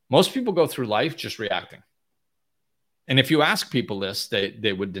 Most people go through life just reacting. And if you ask people this,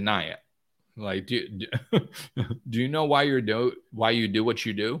 they would deny it. Like, do you know why you do what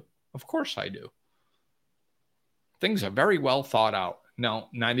you do? Of course I do. Things are very well thought out. No,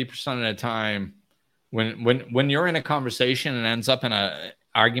 90% of the time, when you're in a conversation and ends up in an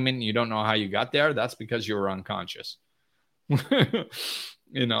argument and you don't know how you got there, that's because you were unconscious.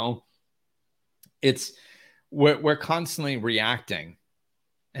 We're constantly reacting,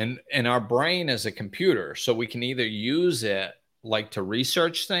 and our brain is a computer, so we can either use it like to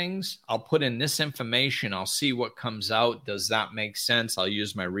research things. I'll put in this information. I'll see what comes out. Does that make sense? I'll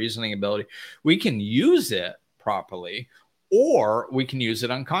use my reasoning ability. We can use it properly, or we can use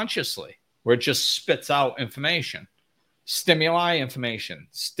it unconsciously, where it just spits out information. Stimuli, information.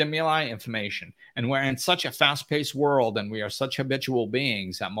 And we're in such a fast-paced world, and we are such habitual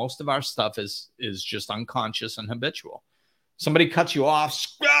beings, that most of our stuff is just unconscious and habitual. Somebody cuts you off,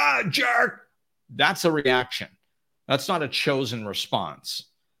 jerk. That's a reaction. That's not a chosen response.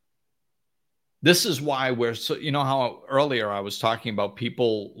 This is why we're so, how earlier I was talking about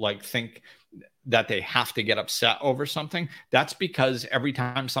people think that they have to get upset over something. That's because every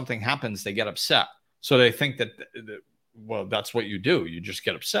time something happens, they get upset. So they think that that's what you do. You just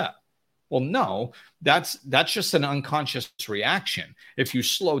get upset. Well, no, that's just an unconscious reaction. If you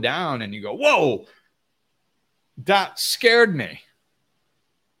slow down and you go, whoa, that scared me.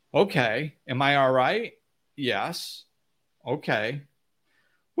 Okay. Am I all right? Yes. Okay.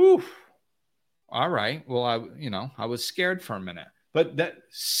 Whew. All right. Well, I was scared for a minute, but that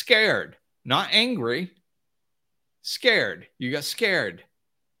scared, not angry, scared. You got scared.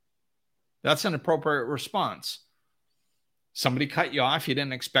 That's an appropriate response. Somebody cut you off. You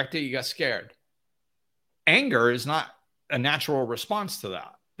didn't expect it. You got scared. Anger is not a natural response to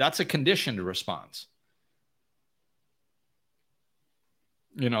that. That's a conditioned response.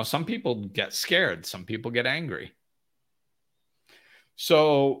 Some people get scared. Some people get angry.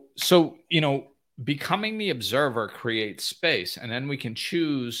 So, becoming the observer creates space, and then we can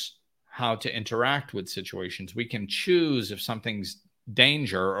choose how to interact with situations. We can choose if something's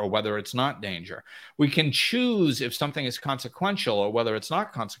danger or whether it's not danger. We can choose if something is consequential or whether it's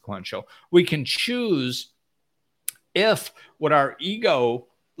not consequential. We can choose if what our ego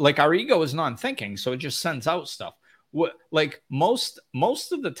is non-thinking, so it just sends out stuff. Most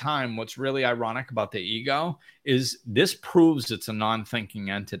of the time, what's really ironic about the ego is this proves it's a non-thinking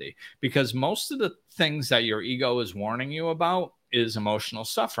entity, because most of the things that your ego is warning you about is emotional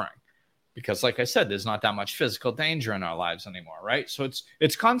suffering. Because like I said, there's not that much physical danger in our lives anymore, right? So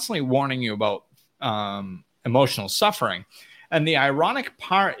it's constantly warning you about emotional suffering. And the ironic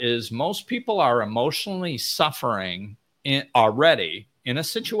part is most people are emotionally suffering already in a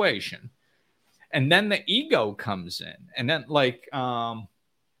situation. And then the ego comes in. And then like, I'll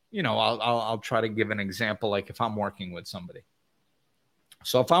try to give an example. Like if I'm working with somebody.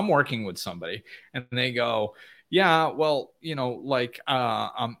 So if I'm working with somebody and they go, yeah, well,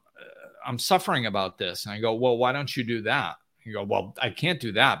 I'm suffering about this. And I go, well, why don't you do that? You go, well, I can't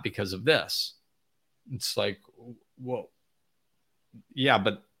do that because of this. It's like, well, yeah,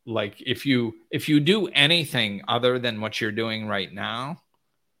 but like if you do anything other than what you're doing right now,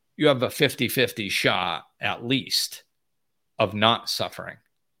 you have a 50-50 shot at least of not suffering.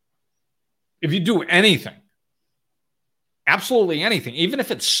 If you do anything, absolutely anything, even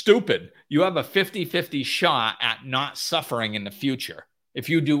if it's stupid, you have a 50-50 shot at not suffering in the future. If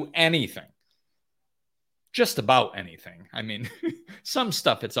you do anything, just about anything. I mean, some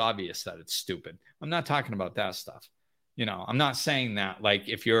stuff, it's obvious that it's stupid. I'm not talking about that stuff. I'm not saying that like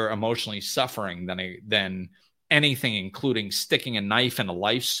if you're emotionally suffering, then anything, including sticking a knife in a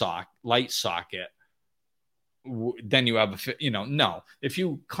light socket, then you have no. If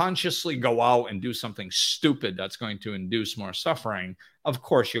you consciously go out and do something stupid that's going to induce more suffering, of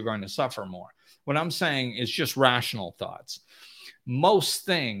course you're going to suffer more. What I'm saying is just rational thoughts. Most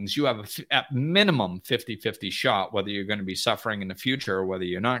things you have at minimum 50-50 shot whether you're going to be suffering in the future or whether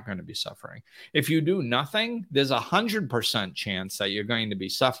you're not going to be suffering. If you do nothing, there's 100% chance that you're going to be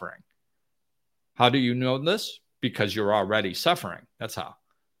suffering. How do you know this? Because you're already suffering. That's how.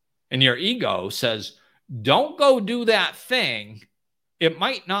 And your ego says, don't go do that thing. It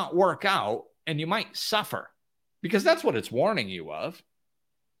might not work out and you might suffer, because that's what it's warning you of.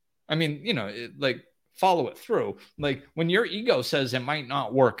 I mean, follow it through. Like when your ego says it might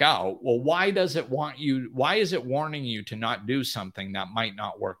not work out, well, why is it warning you to not do something that might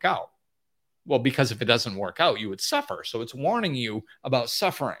not work out? Well, because if it doesn't work out, you would suffer. So it's warning you about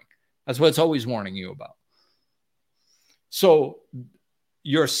suffering. That's what it's always warning you about. So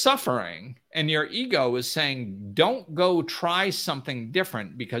you're suffering and your ego is saying, don't go try something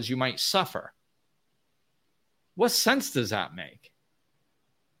different because you might suffer. What sense does that make?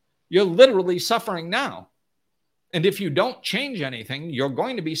 You're literally suffering now. And if you don't change anything, you're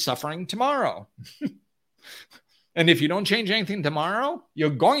going to be suffering tomorrow. And if you don't change anything tomorrow, you're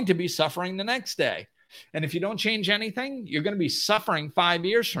going to be suffering the next day. And if you don't change anything, you're going to be suffering 5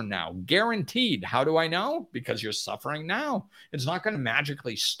 years from now. Guaranteed. How do I know? Because you're suffering now. It's not going to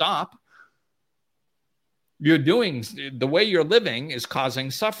magically stop. The way you're living is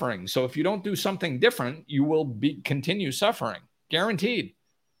causing suffering. So if you don't do something different, you will continue suffering. Guaranteed.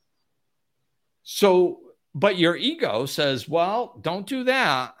 So, but your ego says, well, don't do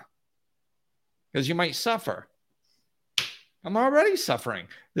that because you might suffer. I'm already suffering.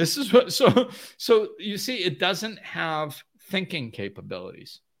 This is what, so you see, it doesn't have thinking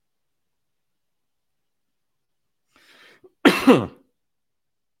capabilities.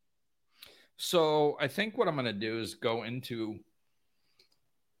 So I think what I'm going to do is go into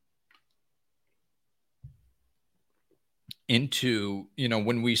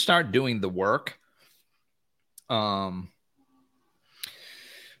when we start doing the work,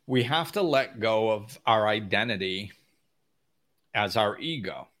 we have to let go of our identity as our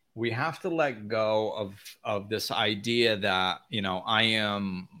ego. We have to let go of this idea that,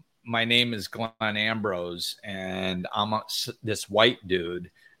 my name is Glenn Ambrose and I'm this white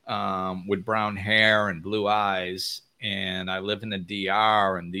dude with brown hair and blue eyes, and I live in the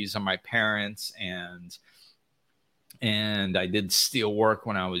DR, and these are my parents, and I did steel work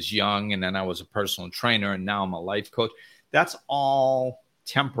when I was young, and then I was a personal trainer, and now I'm a life coach. That's all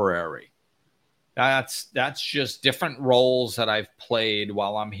temporary. That's just different roles that I've played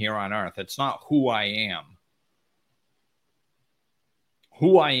while I'm here on earth. It's not who I am.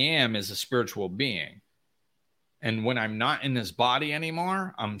 Who I am is a spiritual being. And when I'm not in this body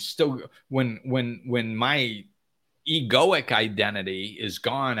anymore, I'm still, when my egoic identity is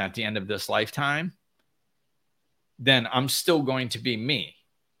gone at the end of this lifetime, then I'm still going to be me.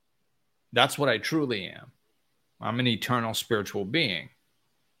 That's what I truly am. I'm an eternal spiritual being.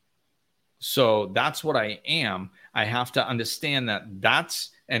 So that's what I am. I have to understand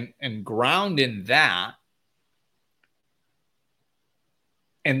that's and ground in that,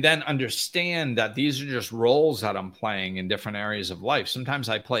 and then understand that these are just roles that I'm playing in different areas of life. Sometimes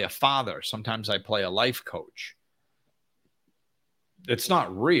I play a father. Sometimes I play a life coach. It's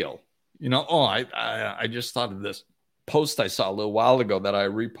not real. I just thought of this post I saw a little while ago that I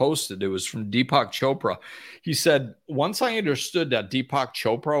reposted. It was from Deepak Chopra. He said, once I understood that Deepak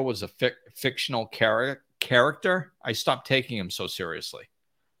Chopra was a fictional character, I stopped taking him so seriously.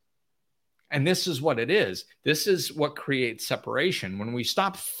 And this is what it is. This is what creates separation. When we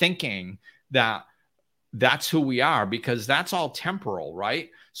stop thinking that that's who we are, because that's all temporal, right?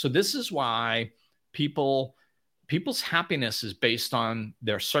 So this is why people's happiness is based on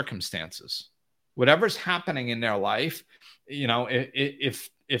their circumstances. Whatever's happening in their life,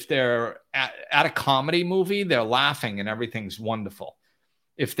 if they're at a comedy movie, they're laughing and everything's wonderful.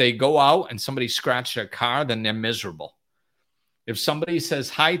 If they go out and somebody scratched their car, then they're miserable. If somebody says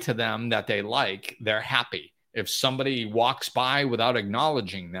hi to them that they like, they're happy. If somebody walks by without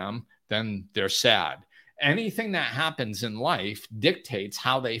acknowledging them, then they're sad. Anything that happens in life dictates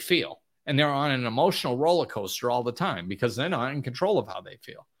how they feel. And they're on an emotional roller coaster all the time because they're not in control of how they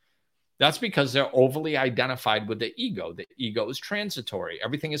feel. That's because they're overly identified with the ego. The ego is transitory.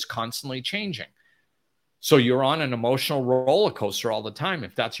 Everything is constantly changing. So you're on an emotional roller coaster all the time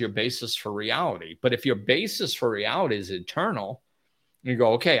if that's your basis for reality. But if your basis for reality is eternal, you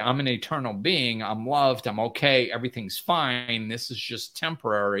go, okay, I'm an eternal being. I'm loved. I'm okay. Everything's fine. This is just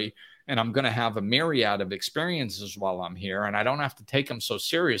temporary. And I'm going to have a myriad of experiences while I'm here. And I don't have to take them so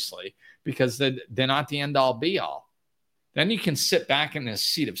seriously because they're not the end all be all. Then you can sit back in this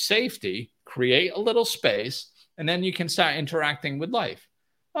seat of safety, create a little space, and then you can start interacting with life.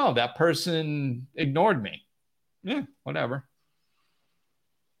 Oh, that person ignored me. Yeah, whatever.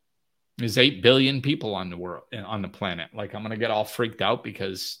 There's 8 billion people on the planet. Like, I'm going to get all freaked out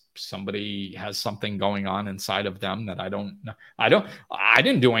because somebody has something going on inside of them that I don't know. I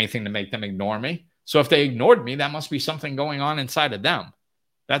didn't do anything to make them ignore me. So if they ignored me, that must be something going on inside of them.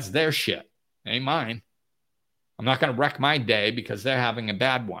 That's their shit. Ain't mine. I'm not going to wreck my day because they're having a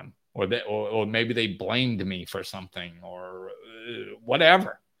bad one, or maybe they blamed me for something or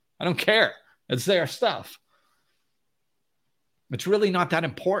whatever. I don't care. It's their stuff. It's really not that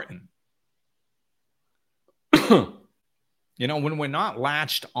important. When we're not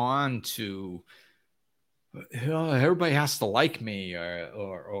latched on to, everybody has to like me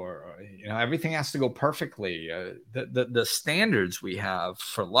or everything has to go perfectly. The standards we have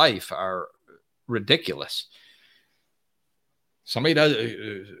for life are ridiculous. Somebody got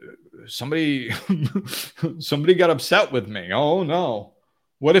upset with me. Oh no.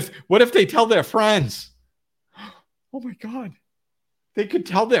 What if they tell their friends? Oh my God. They could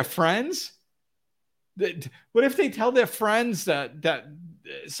tell their friends? What if they tell their friends that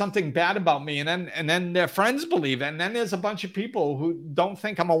something bad about me and then their friends believe it, and then there's a bunch of people who don't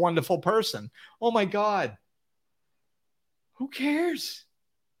think I'm a wonderful person? Oh my God. Who cares?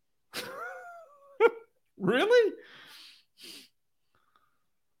 Really?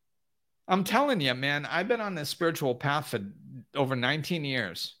 I'm telling you, man, I've been on this spiritual path for over 19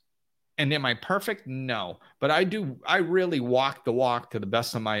 years. And am I perfect? No. But I really walk the walk to the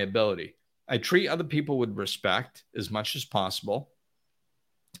best of my ability. I treat other people with respect as much as possible.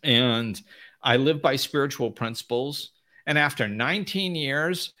 And I live by spiritual principles. And after 19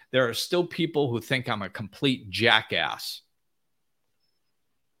 years, there are still people who think I'm a complete jackass.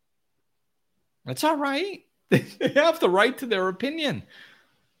 That's all right. They have the right to their opinion.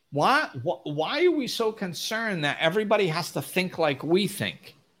 Why are we so concerned that everybody has to think like we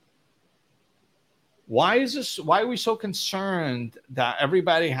think? Why are we so concerned that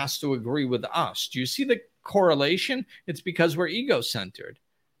everybody has to agree with us? Do you see the correlation? It's because we're ego-centered.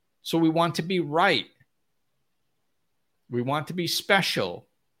 So we want to be right. We want to be special.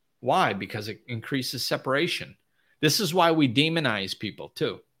 Why? Because it increases separation. This is why we demonize people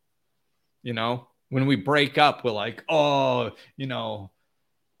too. When we break up, we're like, oh,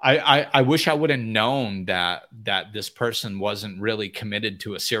 I wish I would have known that this person wasn't really committed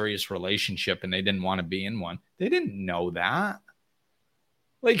to a serious relationship and they didn't want to be in one. They didn't know that.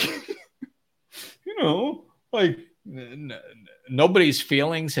 Nobody's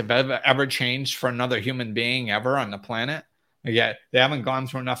feelings have ever changed for another human being ever on the planet. Yet they haven't gone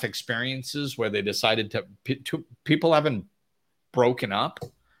through enough experiences where they decided to people haven't broken up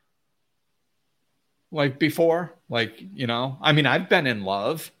like before. I've been in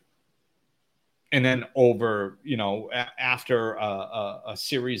love, and then over, after a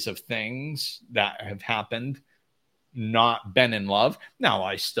series of things that have happened, not been in love. Now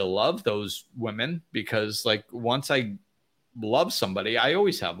I still love those women because once I love somebody, I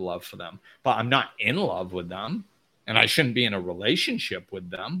always have love for them, but I'm not in love with them, and I shouldn't be in a relationship with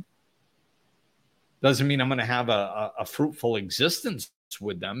them. Doesn't mean I'm going to have a fruitful existence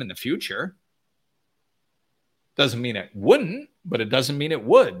with them in the future. Doesn't mean it wouldn't, but it doesn't mean it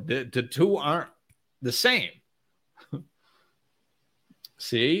would. The two aren't the same.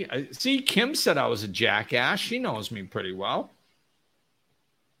 See, Kim said I was a jackass. She knows me pretty well.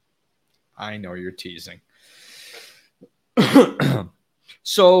 I know you're teasing.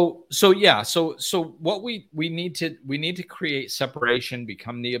 So what we need to create separation,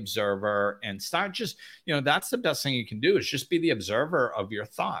 become the observer, and start just, that's the best thing you can do, is just be the observer of your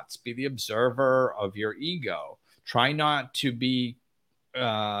thoughts, be the observer of your ego. Try not to be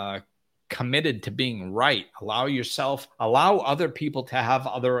committed to being right. Allow other people to have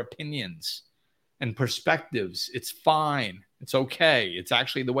other opinions and perspectives. It's fine. It's okay. It's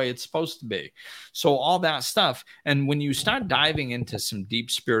actually the way it's supposed to be. So all that stuff. And when you start diving into some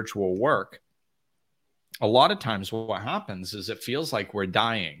deep spiritual work, a lot of times what happens is it feels like we're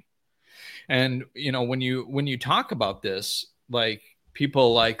dying. And, when you talk about this, like,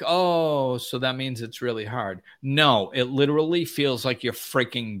 people like, oh, so that means it's really hard. No, it literally feels like you're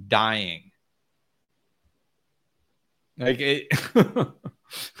freaking dying. Like it,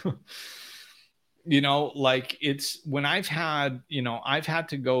 like it's when I've had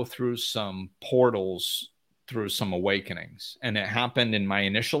to go through some portals, through some awakenings, and it happened in my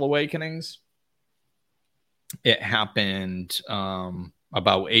initial awakenings. It happened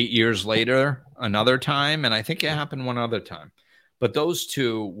about 8 years later, another time. And I think it happened one other time, but those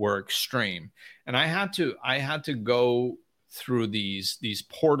two were extreme. And I had to go through these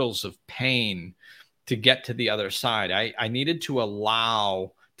portals of pain to get to the other side. I needed to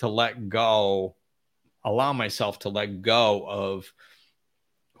allow myself to let go of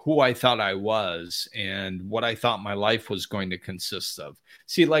who I thought I was and what I thought my life was going to consist of.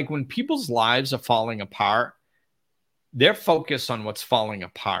 See, like when people's lives are falling apart, they're focused on what's falling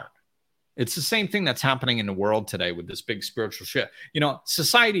apart. It's the same thing that's happening in the world today with this big spiritual shit.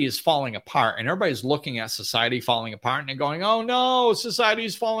 Society is falling apart, and everybody's looking at society falling apart and they're going, oh no, society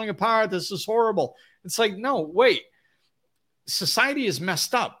is falling apart. This is horrible. It's like, no, wait. Society is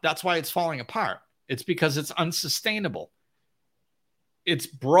messed up. That's why it's falling apart. It's because it's unsustainable. It's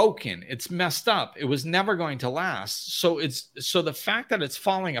broken. It's messed up. It was never going to last. So the fact that it's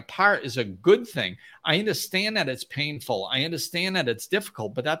falling apart is a good thing. I understand that it's painful. I understand that it's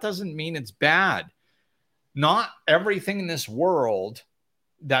difficult, but that doesn't mean it's bad. Not everything in this world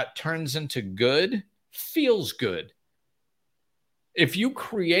that turns into good feels good. If you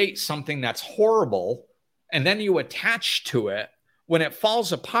create something that's horrible and then you attach to it, when it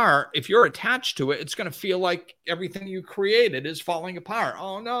falls apart, if you're attached to it, it's going to feel like everything you created is falling apart.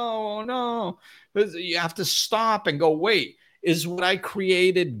 Oh no. You have to stop and go, wait, is what I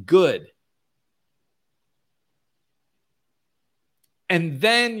created good? And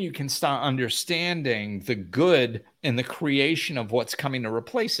then you can start understanding the good in the creation of what's coming to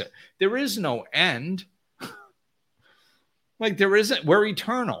replace it. There is no end. Like we're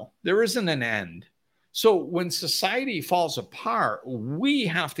eternal. There isn't an end. So when society falls apart, we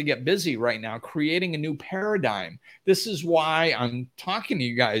have to get busy right now creating a new paradigm. This is why I'm talking to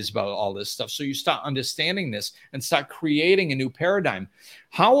you guys about all this stuff. So you start understanding this and start creating a new paradigm.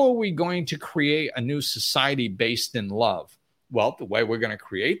 How are we going to create a new society based in love? Well, the way we're going to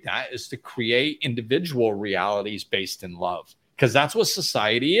create that is to create individual realities based in love, because that's what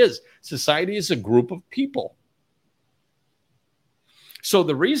society is. Society is a group of people. So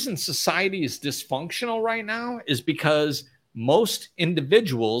the reason society is dysfunctional right now is because most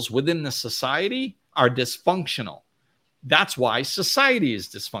individuals within the society are dysfunctional. That's why society is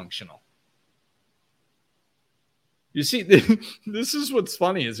dysfunctional. You see, this is what's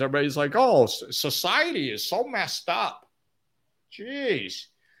funny is everybody's like, oh, society is so messed up. Jeez.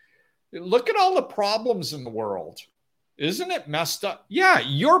 Look at all the problems in the world. Isn't it messed up? Yeah,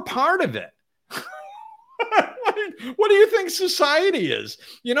 you're part of it. What do you think society is?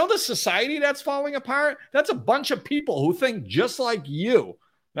 The society that's falling apart, that's a bunch of people who think just like you.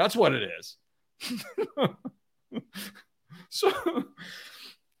 That's what it is. So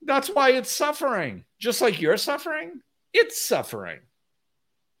that's why it's suffering. Just like you're suffering, it's suffering.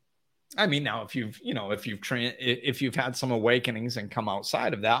 I mean, now if you've had some awakenings and come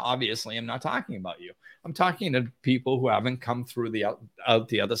outside of that, obviously I'm not talking about you. I'm talking to people who haven't come through out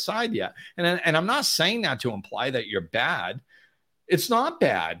the other side yet. And I'm not saying that to imply that you're bad. It's not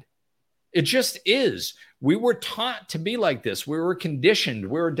bad. It just is. We were taught to be like this. We were conditioned.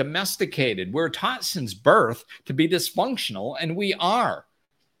 We were domesticated. We were taught since birth to be dysfunctional, and we are.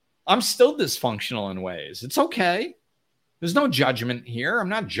 I'm still dysfunctional in ways. It's okay. There's no judgment here. I'm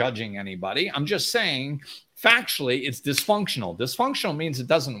not judging anybody. I'm just saying factually it's dysfunctional. Dysfunctional means it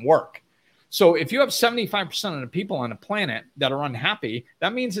doesn't work. So if you have 75% of the people on the planet that are unhappy,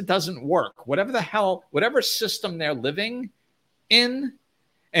 that means it doesn't work. Whatever system they're living in,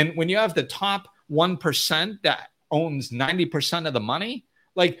 and when you have the top 1% that owns 90% of the money,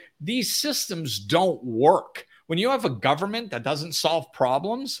 like these systems don't work. When you have a government that doesn't solve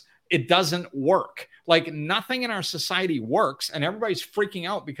problems, it doesn't work. Like nothing in our society works and everybody's freaking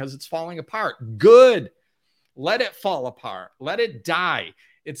out because it's falling apart. Good. Let it fall apart. Let it die.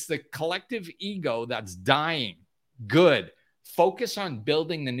 It's the collective ego that's dying. Good. Focus on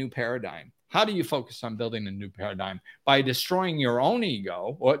building the new paradigm. How do you focus on building the new paradigm? By destroying your own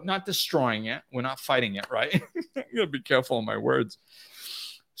ego, or not destroying it. We're not fighting it, right? I gotta be careful of my words.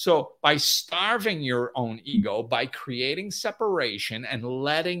 So by starving your own ego, by creating separation and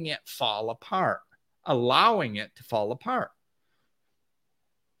letting it fall apart, allowing it to fall apart.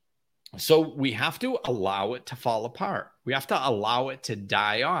 So we have to allow it to fall apart. We have to allow it to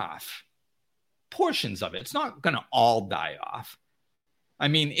die off. Portions of it. It's not going to all die off. I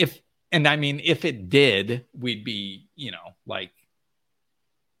mean, if it did, we'd be,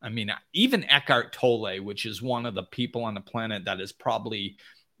 even Eckhart Tolle, which is one of the people on the planet that is probably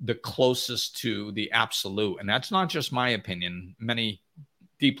the closest to the absolute. And that's not just my opinion. Many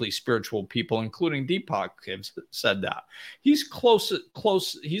deeply spiritual people, including Deepak, have said that. He's close.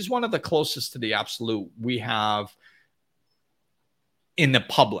 He's one of the closest to the absolute we have in the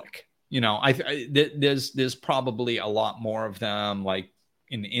public. There's probably a lot more of them, like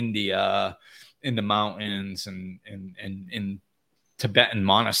in India, in the mountains, and in Tibetan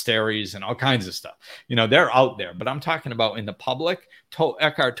monasteries and all kinds of stuff. They're out there, but I'm talking about in the public.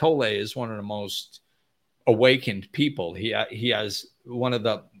 Eckhart Tolle is one of the most awakened people. He has one of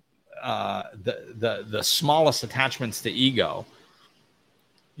the smallest attachments to ego,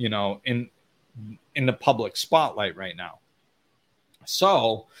 in the public spotlight right now.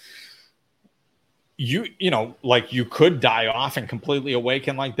 So you could die off and completely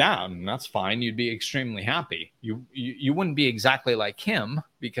awaken like that, and that's fine. You'd be extremely happy. You wouldn't be exactly like him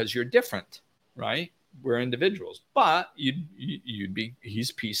because you're different, right? We're individuals, but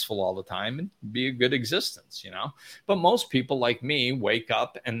he's peaceful all the time and be a good existence, But most people like me wake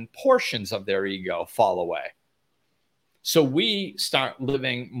up and portions of their ego fall away. So we start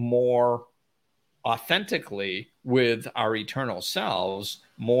living more authentically with our eternal selves,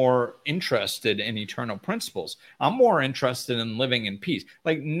 more interested in eternal principles. I'm more interested in living in peace.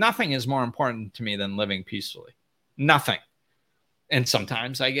 Like nothing is more important to me than living peacefully. Nothing. And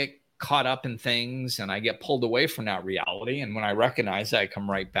sometimes I get caught up in things and I get pulled away from that reality. And when I recognize that, I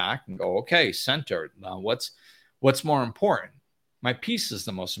come right back and go, okay, centered. Now what's more important? My peace is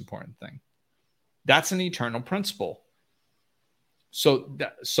the most important thing. That's an eternal principle. So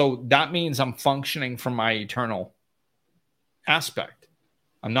that means I'm functioning from my eternal aspect.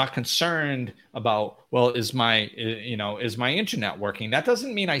 I'm not concerned about, well, is my internet working? That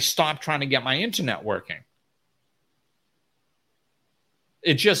doesn't mean I stop trying to get my internet working.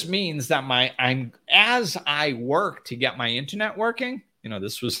 It just means that as I work to get my internet working,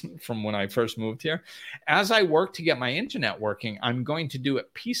 this was from when I first moved here. As I work to get my internet working, I'm going to do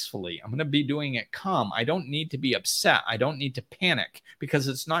it peacefully. I'm going to be doing it calm. I don't need to be upset. I don't need to panic because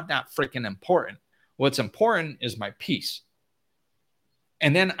it's not that freaking important. What's important is my peace.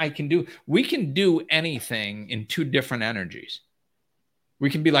 And then we can do anything in two different energies. We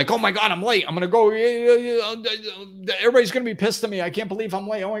can be like, oh my God, I'm late. I'm going to go. Everybody's going to be pissed at me. I can't believe I'm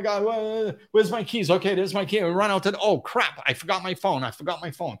late. Oh my God, where's my keys? Okay, there's my key. We run out oh crap, I forgot my phone.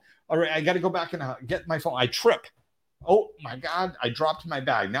 All right, I got to go back and get my phone. I trip. Oh my God, I dropped my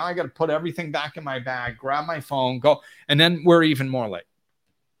bag. Now I got to put everything back in my bag, grab my phone, go. And then we're even more late.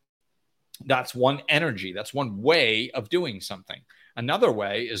 That's one energy. That's one way of doing something. Another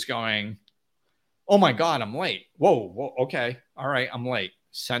way is going, oh my God, I'm late. Whoa, okay. All right, I'm late.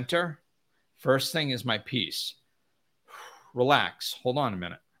 Center. First thing is my peace. Relax. Hold on a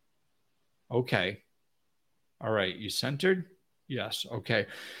minute. Okay. All right, you centered? Yes. Okay.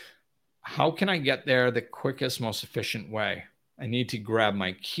 How can I get there the quickest, most efficient way? I need to grab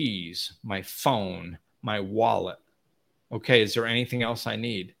my keys, my phone, my wallet. Okay, is there anything else I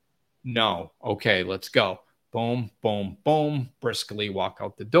need? No. Okay, let's go. Boom, boom, boom. Briskly walk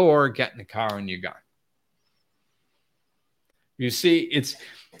out the door, get in the car, and you're gone. You see,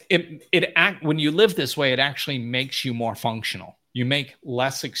 when you live this way, it actually makes you more functional. You make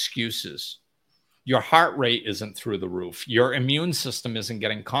less excuses. Your heart rate isn't through the roof. Your immune system isn't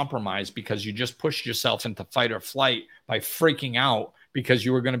getting compromised because you just pushed yourself into fight or flight by freaking out because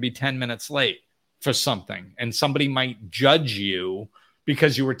you were going to be 10 minutes late for something. And somebody might judge you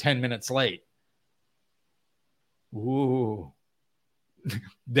because you were 10 minutes late. Ooh.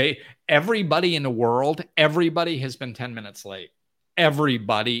 Everybody in the world, everybody has been 10 minutes late.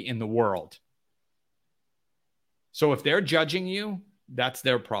 Everybody in the world. So if they're judging you, that's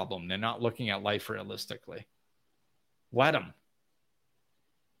their problem. They're not looking at life realistically. Let them.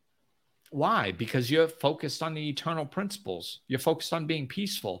 Why? Because you're focused on the eternal principles. You're focused on being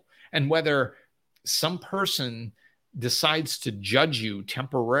peaceful. And whether some person decides to judge you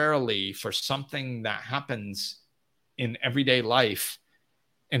temporarily for something that happens in everyday life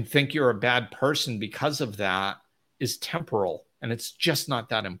and think you're a bad person because of that is temporal, and it's just not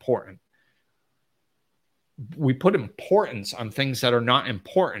that important. We put importance on things that are not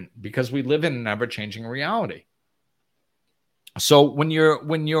important because we live in an ever-changing reality. So when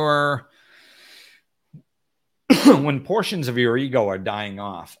portions of your ego are dying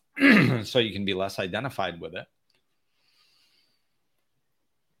off, so you can be less identified with it,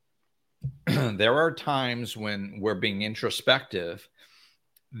 there are times when we're being introspective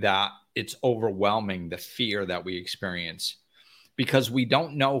that it's overwhelming, the fear that we experience, because we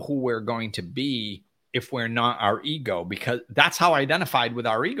don't know who we're going to be if we're not our ego, because that's how identified with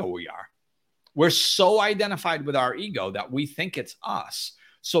our ego we are. We're so identified with our ego that we think it's us.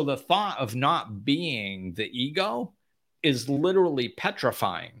 So the thought of not being the ego is literally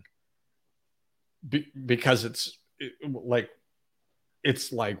petrifying, because it's like it's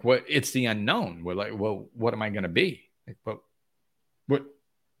the unknown. We're like, well, what am I going to be? Like, what?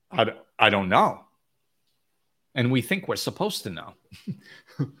 I don't know. And we think we're supposed to know,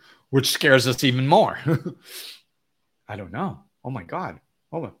 which scares us even more. I don't know. Oh my God.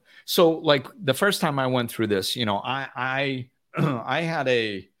 Oh. So like the first time I went through this, I have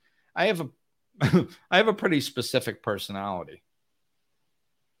a pretty specific personality,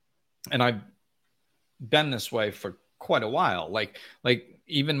 and I've been this way for quite a while. Like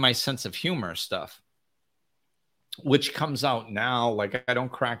even my sense of humor stuff, which comes out now. Like I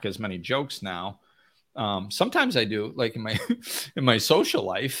don't crack as many jokes now. Sometimes I do, like in my social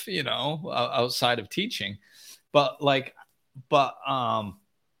life, outside of teaching, but I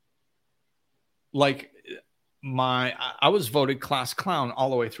was voted class clown all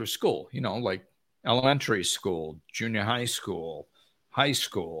the way through school, like elementary school, junior high school, high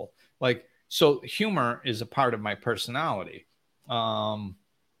school. Like, so humor is a part of my personality.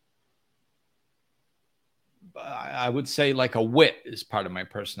 I would say like a wit is part of my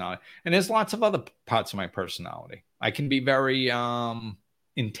personality. And there's lots of other parts of my personality. I can be very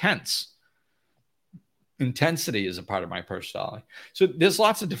intense. Intensity is a part of my personality. So there's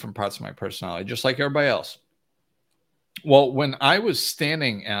lots of different parts of my personality, just like everybody else. Well, when I was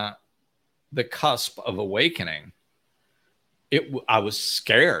standing at the cusp of awakening, I was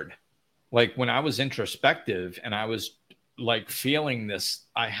scared. Like when I was introspective and I was like feeling this,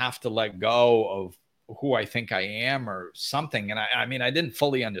 I have to let go of who I think I am or something. And I mean, I didn't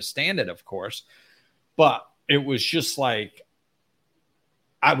fully understand it, of course, but it was just like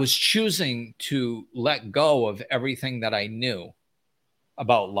I was choosing to let go of everything that I knew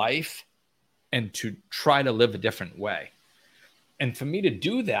about life and to try to live a different way. And for me to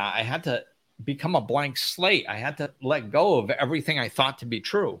do that, I had to become a blank slate. I had to let go of everything I thought to be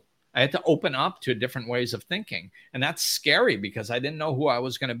true. I had to open up to different ways of thinking. And that's scary because I didn't know who I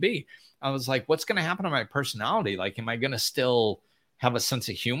was going to be. I was like, what's going to happen to my personality? Like, am I going to still have a sense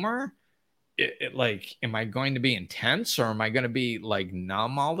of humor? Like, am I going to be intense, or am I going to be like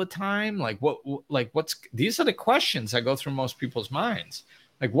numb all the time? Like these are the questions that go through most people's minds.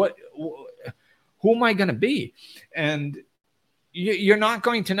 Like, who am I going to be? And you're not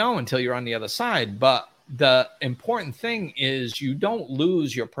going to know until you're on the other side. But the important thing is you don't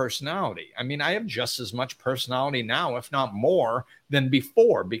lose your personality. I mean, I have just as much personality now, if not more, than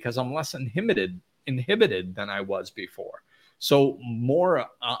before, because I'm less inhibited than I was before. So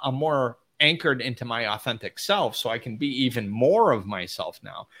I'm more anchored into my authentic self, so I can be even more of myself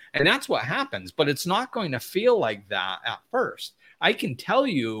now. And that's what happens, but it's not going to feel like that at first. I can tell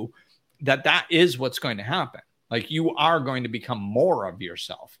you that is what's going to happen. Like, you are going to become more of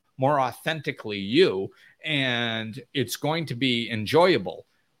yourself, more authentically you, and it's going to be enjoyable.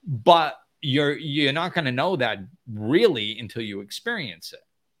 But you're not going to know that really until you experience it.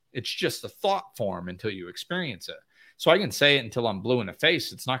 It's just a thought form until you experience it. So I can say it until I'm blue in the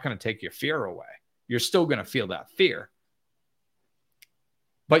face. It's not going to take your fear away. You're still going to feel that fear.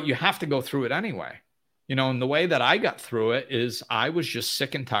 But you have to go through it anyway. And the way that I got through it is I was just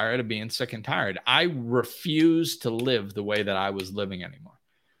sick and tired of being sick and tired. I refused to live the way that I was living anymore.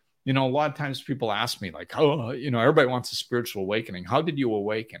 A lot of times people ask me like, everybody wants a spiritual awakening. How did you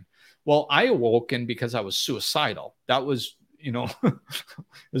awaken? Well, I awoken because I was suicidal. That was,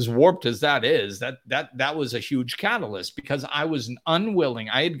 as warped as that is, that was a huge catalyst, because I was unwilling.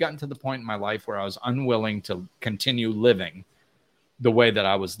 I had gotten to the point in my life where I was unwilling to continue living the way that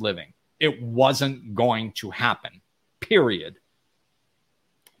I was living. It wasn't going to happen, period.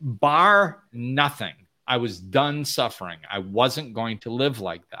 Bar nothing. I was done suffering. I wasn't going to live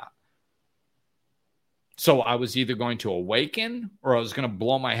like that. So I was either going to awaken or I was going to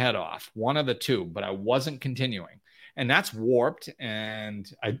blow my head off, one of the two, but I wasn't continuing. And that's warped.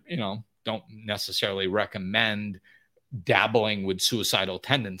 And I, don't necessarily recommend dabbling with suicidal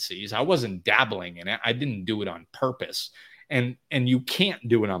tendencies. I wasn't dabbling in it. I didn't do it on purpose. And you can't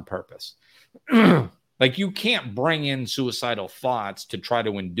do it on purpose. Like, you can't bring in suicidal thoughts to try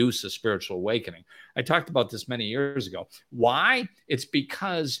to induce a spiritual awakening. I talked about this many years ago. Why? It's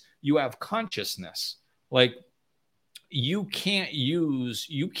because you have consciousness. Like, you can't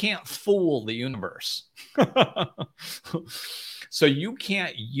fool the universe. So you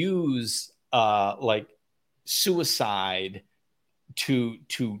can't use like suicide to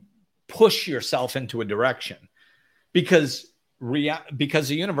push yourself into a direction, because the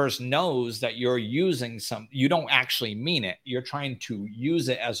universe knows that you're using you don't actually mean it. You're trying to use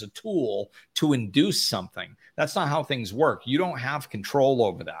it as a tool to induce something. That's not how things work. You don't have control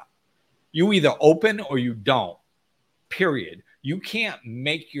over that. You either open or you don't, period. You can't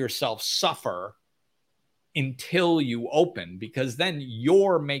make yourself suffer until you open, because then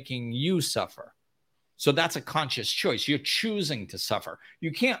you're making you suffer. So that's a conscious choice. You're choosing to suffer.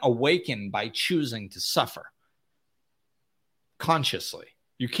 You can't awaken by choosing to suffer consciously.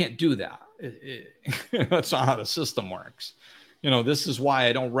 You can't do that. That's not how the system works. This is why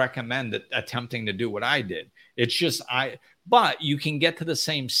I don't recommend attempting to do what I did. It's just but you can get to the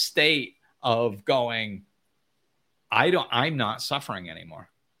same state of going, I'm not suffering anymore.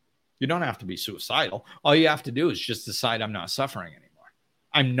 You don't have to be suicidal. All you have to do is just decide, I'm not suffering anymore.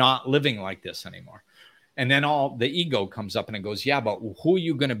 I'm not living like this anymore. And then all the ego comes up and it goes, yeah, but who are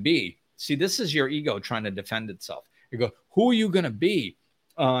you going to be? See, this is your ego trying to defend itself. You go, who are you going to be?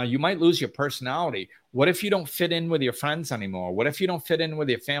 You might lose your personality. What if you don't fit in with your friends anymore? What if you don't fit in with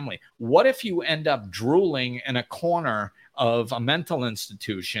your family? What if you end up drooling in a corner of a mental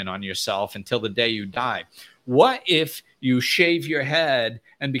institution on yourself until the day you die? What if you shave your head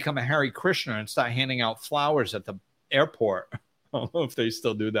and become a Hare Krishna and start handing out flowers at the airport? I don't know if they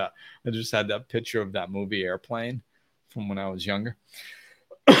still do that. I just had that picture of that movie Airplane from when I was younger.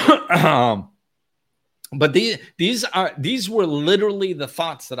 But these were literally the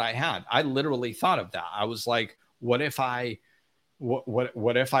thoughts that I had. I literally thought of that. I was like, what if I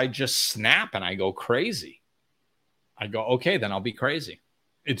just snap and I go crazy? I go, okay, then I'll be crazy.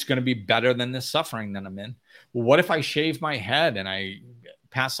 It's going to be better than this suffering that I'm in. Well, what if I shave my head and I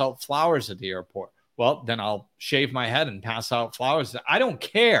pass out flowers at the airport? Well, then I'll shave my head and pass out flowers. I don't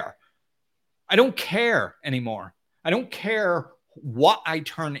care. I don't care anymore. I don't care what I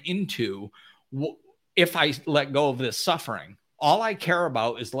turn into if I let go of this suffering. All I care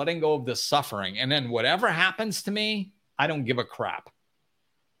about is letting go of this suffering. And then whatever happens to me, I don't give a crap.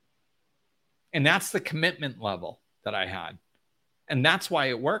 And that's the commitment level that I had. And that's why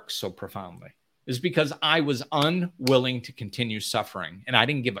it works so profoundly, is because I was unwilling to continue suffering and I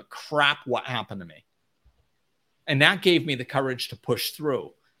didn't give a crap what happened to me. And that gave me the courage to push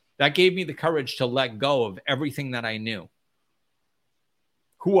through. That gave me the courage to let go of everything that I knew,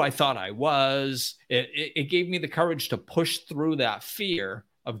 who I thought I was. It gave me the courage to push through that fear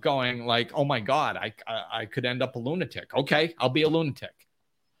of going like, oh my God, I could end up a lunatic. Okay, I'll be a lunatic.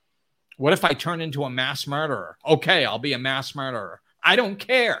 What if I turn into a mass murderer? Okay, I'll be a mass murderer. I don't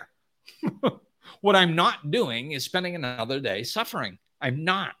care. What I'm not doing is spending another day suffering. I'm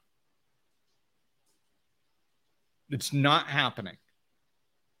not. It's not happening.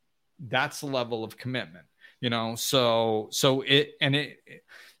 That's the level of commitment, so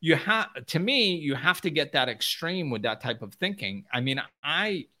you have to get that extreme with that type of thinking. I mean,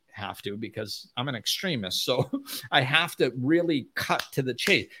 I have to, because I'm an extremist. So I have to really cut to the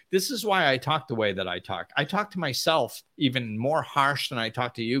chase. This is why I talk the way that I talk. I talk to myself even more harsh than I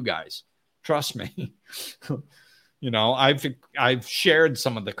talk to you guys. Trust me. I've shared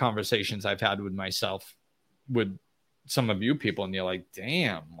some of the conversations I've had with myself with some of you people, and you're like,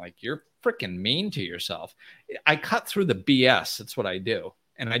 damn, like you're freaking mean to yourself. I cut through the BS. That's what I do.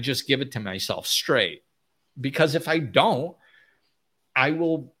 And I just give it to myself straight, because if I don't, I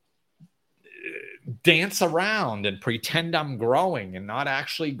will dance around and pretend I'm growing and not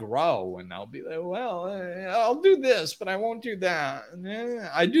actually grow. And I'll be like, well, I'll do this, but I won't do that. And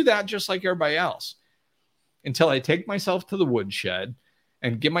I do that just like everybody else, until I take myself to the woodshed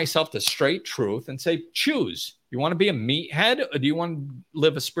and give myself the straight truth and say, choose. You want to be a meathead, or do you want to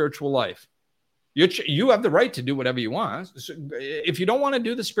live a spiritual life? You have the right to do whatever you want. So if you don't want to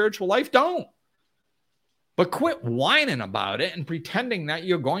do the spiritual life, don't. But quit whining about it and pretending that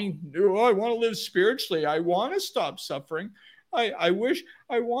you're going, oh, I want to live spiritually. I want to stop suffering. I wish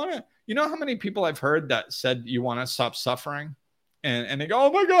I want to. You know how many people I've heard that said you want to stop suffering? And they go,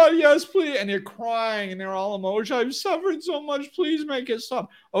 oh my God, yes, please. And you're crying and they're all emotional. I've suffered so much. Please make it stop.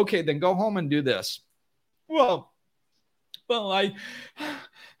 Okay, then go home and do this. Well, I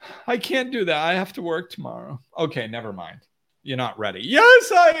can't do that. I have to work tomorrow. Okay, never mind. You're not ready.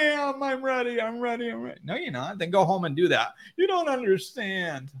 Yes, I am. I'm ready. I'm ready. No, you're not. Then go home and do that. You don't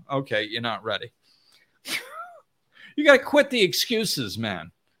understand. Okay, you're not ready. You got to quit the excuses,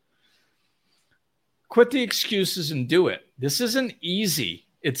 man. Quit the excuses and do it. This isn't easy.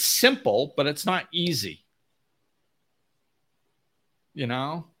 It's simple, but it's not easy. You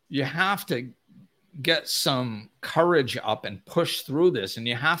know, you have to get some courage up and push through this. And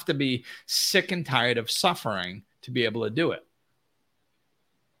you have to be sick and tired of suffering to be able to do it.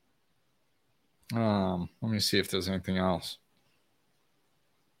 Let me see if there's anything else.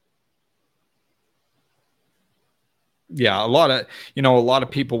 Yeah, a lot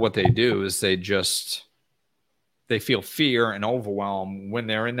of people, what they do is they feel fear and overwhelm when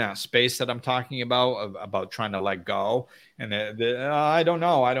they're in that space that I'm talking about trying to let go. And I don't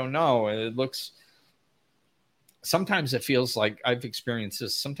know. It looks, sometimes it feels like, I've experienced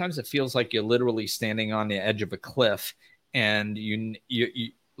this. Sometimes it feels like you're literally standing on the edge of a cliff and you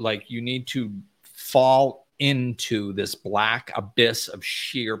need to fall into this black abyss of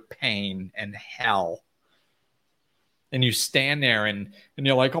sheer pain and hell. And you stand there and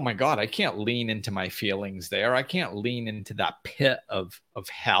you're like, oh my God, I can't lean into my feelings there. I can't lean into that pit of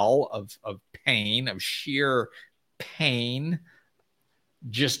hell, of pain, of sheer pain.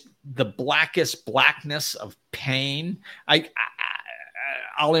 Just the blackest blackness of pain.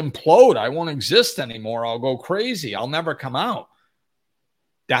 I'll implode. I won't exist anymore. I'll go crazy. I'll never come out.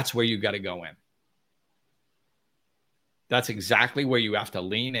 That's where you got to go in. That's exactly where you have to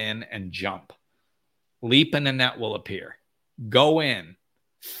lean in and jump. Leap and the net will appear. Go in,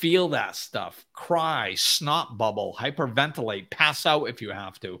 feel that stuff, cry, snot bubble, hyperventilate, pass out if you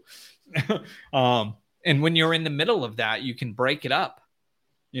have to. And when you're in the middle of that, you can break it up.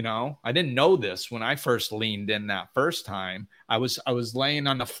 You know, I didn't know this when I first leaned in that first time. I was laying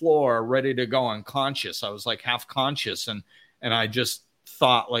on the floor, ready to go unconscious. I was like half conscious, and I just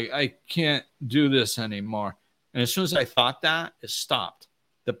thought, like, I can't do this anymore. And as soon as I thought that, it stopped.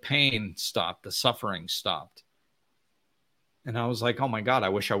 The pain stopped. The suffering stopped. And I was like, oh my God, I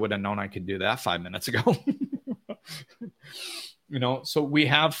wish I would have known I could do that 5 minutes ago. You know, so we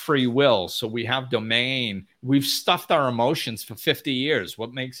have free will. So we have domain. We've stuffed our emotions for 50 years.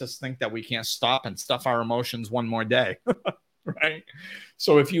 What makes us think that we can't stop and stuff our emotions one more day? Right?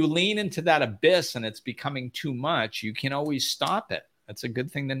 So if you lean into that abyss and it's becoming too much, you can always stop it. That's a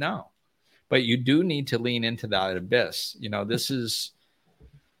good thing to know. But you do need to lean into that abyss. You know, this is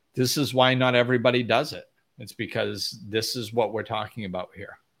why not everybody does it. It's because this is what we're talking about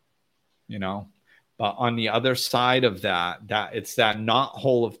here, you know. But on the other side of that it's that knot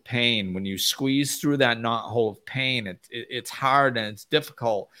hole of pain. When you squeeze through that knot hole of pain, it's hard and it's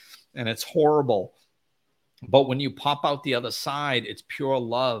difficult and it's horrible. But when you pop out the other side, it's pure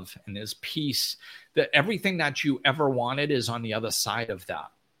love and there's peace. That everything that you ever wanted is on the other side of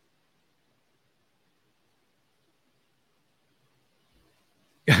that.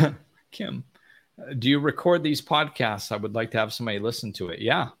 Kim, do you record these podcasts? I would like to have somebody listen to it.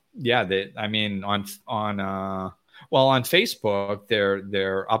 Yeah. I mean, on Facebook,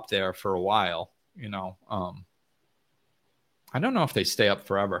 they're up there for a while, you know. I don't know if they stay up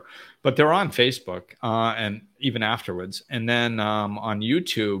forever, but they're on Facebook and even afterwards. And then on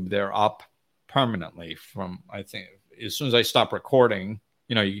YouTube, they're up permanently from, I think, as soon as I stop recording,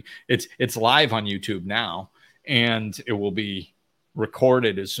 you know, it's live on YouTube now, and it will be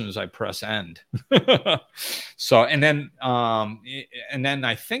recorded as soon as I press end. So, and then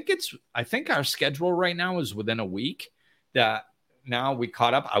I think our schedule right now is within a week that now we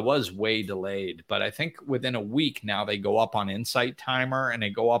caught up. I was way delayed, but I think within a week now they go up on Insight Timer and they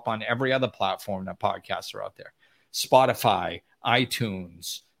go up on every other platform that podcasts are out there. Spotify,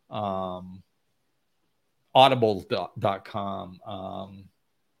 iTunes, audible.com,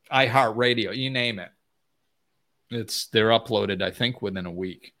 iHeartRadio, you name it. They're uploaded, I think, within a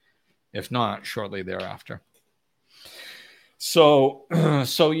week, if not shortly thereafter. So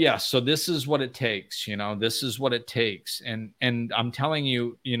this is what it takes, you know, this is what it takes. And I'm telling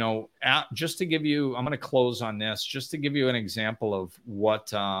you, you know, just to give you, I'm going to close on this, just to give you an example of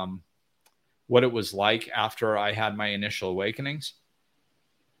what it was like after I had my initial awakenings.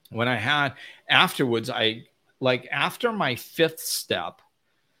 When I had afterwards, after my fifth step,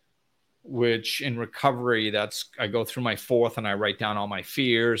 which in recovery, I go through my fourth and I write down all my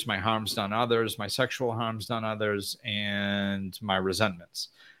fears, my harms done others, my sexual harms done others, and my resentments.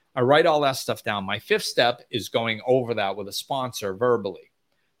 I write all that stuff down. My fifth step is going over that with a sponsor verbally.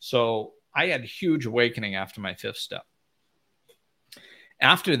 So I had huge awakening after my fifth step.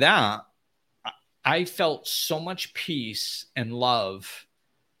 After that, I felt so much peace and love.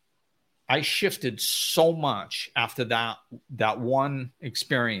 I shifted so much after that one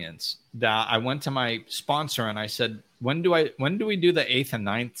experience that I went to my sponsor and I said, when do we do the 8th and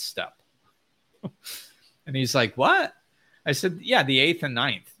 9th step? And he's like, what? I said, yeah, the 8th and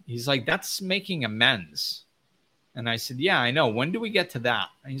 9th. He's like, that's making amends. And I said, yeah, I know. When do we get to that?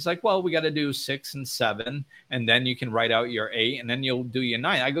 And he's like, well, we got to do 6 and 7, and then you can write out your 8, and then you'll do your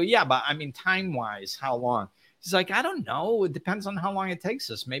 9. I go, yeah, but I mean, time-wise, how long? He's like, I don't know. It depends on how long it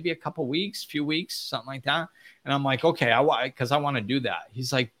takes us. Maybe a couple weeks, few weeks, something like that. And I'm like, okay, because I want to do that.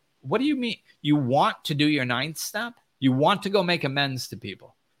 He's like, what do you mean? You want to do your 9th step? You want to go make amends to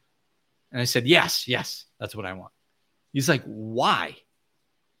people? And I said, yes, that's what I want. He's like, why?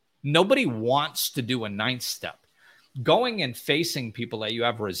 Nobody wants to do a 9th step. Going and facing people that you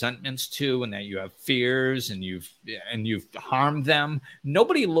have resentments to and that you have fears and you've harmed them.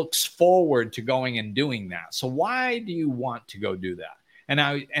 Nobody looks forward to going and doing that. So why do you want to go do that? And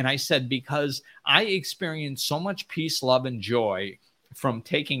I said, because I experienced so much peace, love, and joy from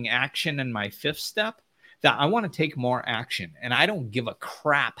taking action in my 5th step that I want to take more action. And I don't give a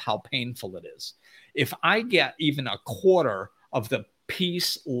crap how painful it is. If I get even a quarter of the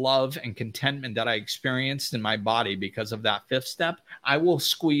peace, love, and contentment that I experienced in my body because of that 5th step, I will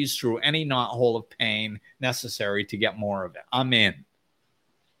squeeze through any knothole of pain necessary to get more of it. I'm in.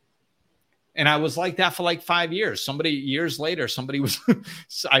 And I was like that for like 5 years. Years later,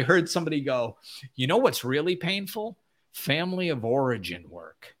 I heard somebody go, you know what's really painful? Family of origin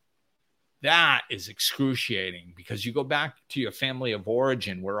work. That is excruciating because you go back to your family of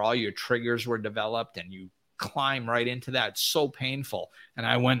origin where all your triggers were developed and you climb right into that. It's so painful. And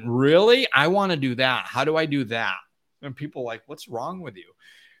I went, really? I want to do that. How do I do that? And people were like, what's wrong with you?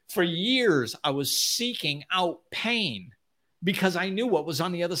 For years, I was seeking out pain because I knew what was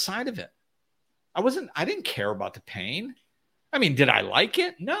on the other side of it. I didn't care about the pain. I mean, did I like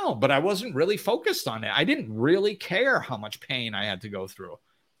it? No, but I wasn't really focused on it. I didn't really care how much pain I had to go through.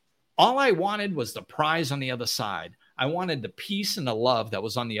 All I wanted was the prize on the other side. I wanted the peace and the love that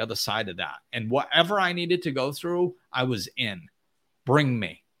was on the other side of that. And whatever I needed to go through, I was in. Bring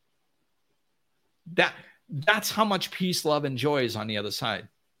me. That's how much peace, love, and joy is on the other side.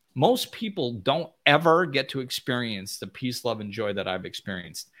 Most people don't ever get to experience the peace, love, and joy that I've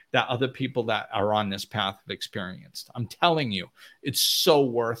experienced, that other people that are on this path have experienced. I'm telling you, it's so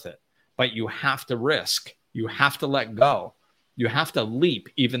worth it. But you have to risk. You have to let go. You have to leap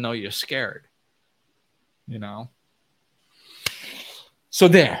even though you're scared. You know? So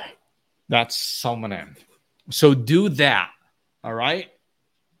there. That's someone in. So do that. All right?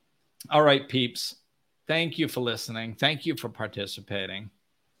 All right, peeps. Thank you for listening. Thank you for participating.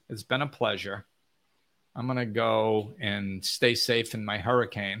 It's been a pleasure. I'm going to go and stay safe in my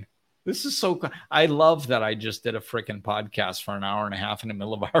hurricane. This is so cool. I love that I just did a freaking podcast for an hour and a half in the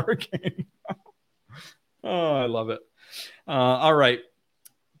middle of a hurricane. Oh, I love it. All right.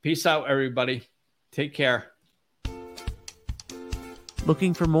 Peace out, everybody. Take care.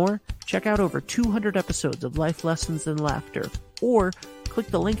 Looking for more? Check out over 200 episodes of Life Lessons and Laughter, or click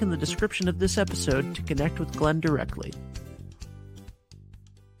the link in the description of this episode to connect with Glenn directly.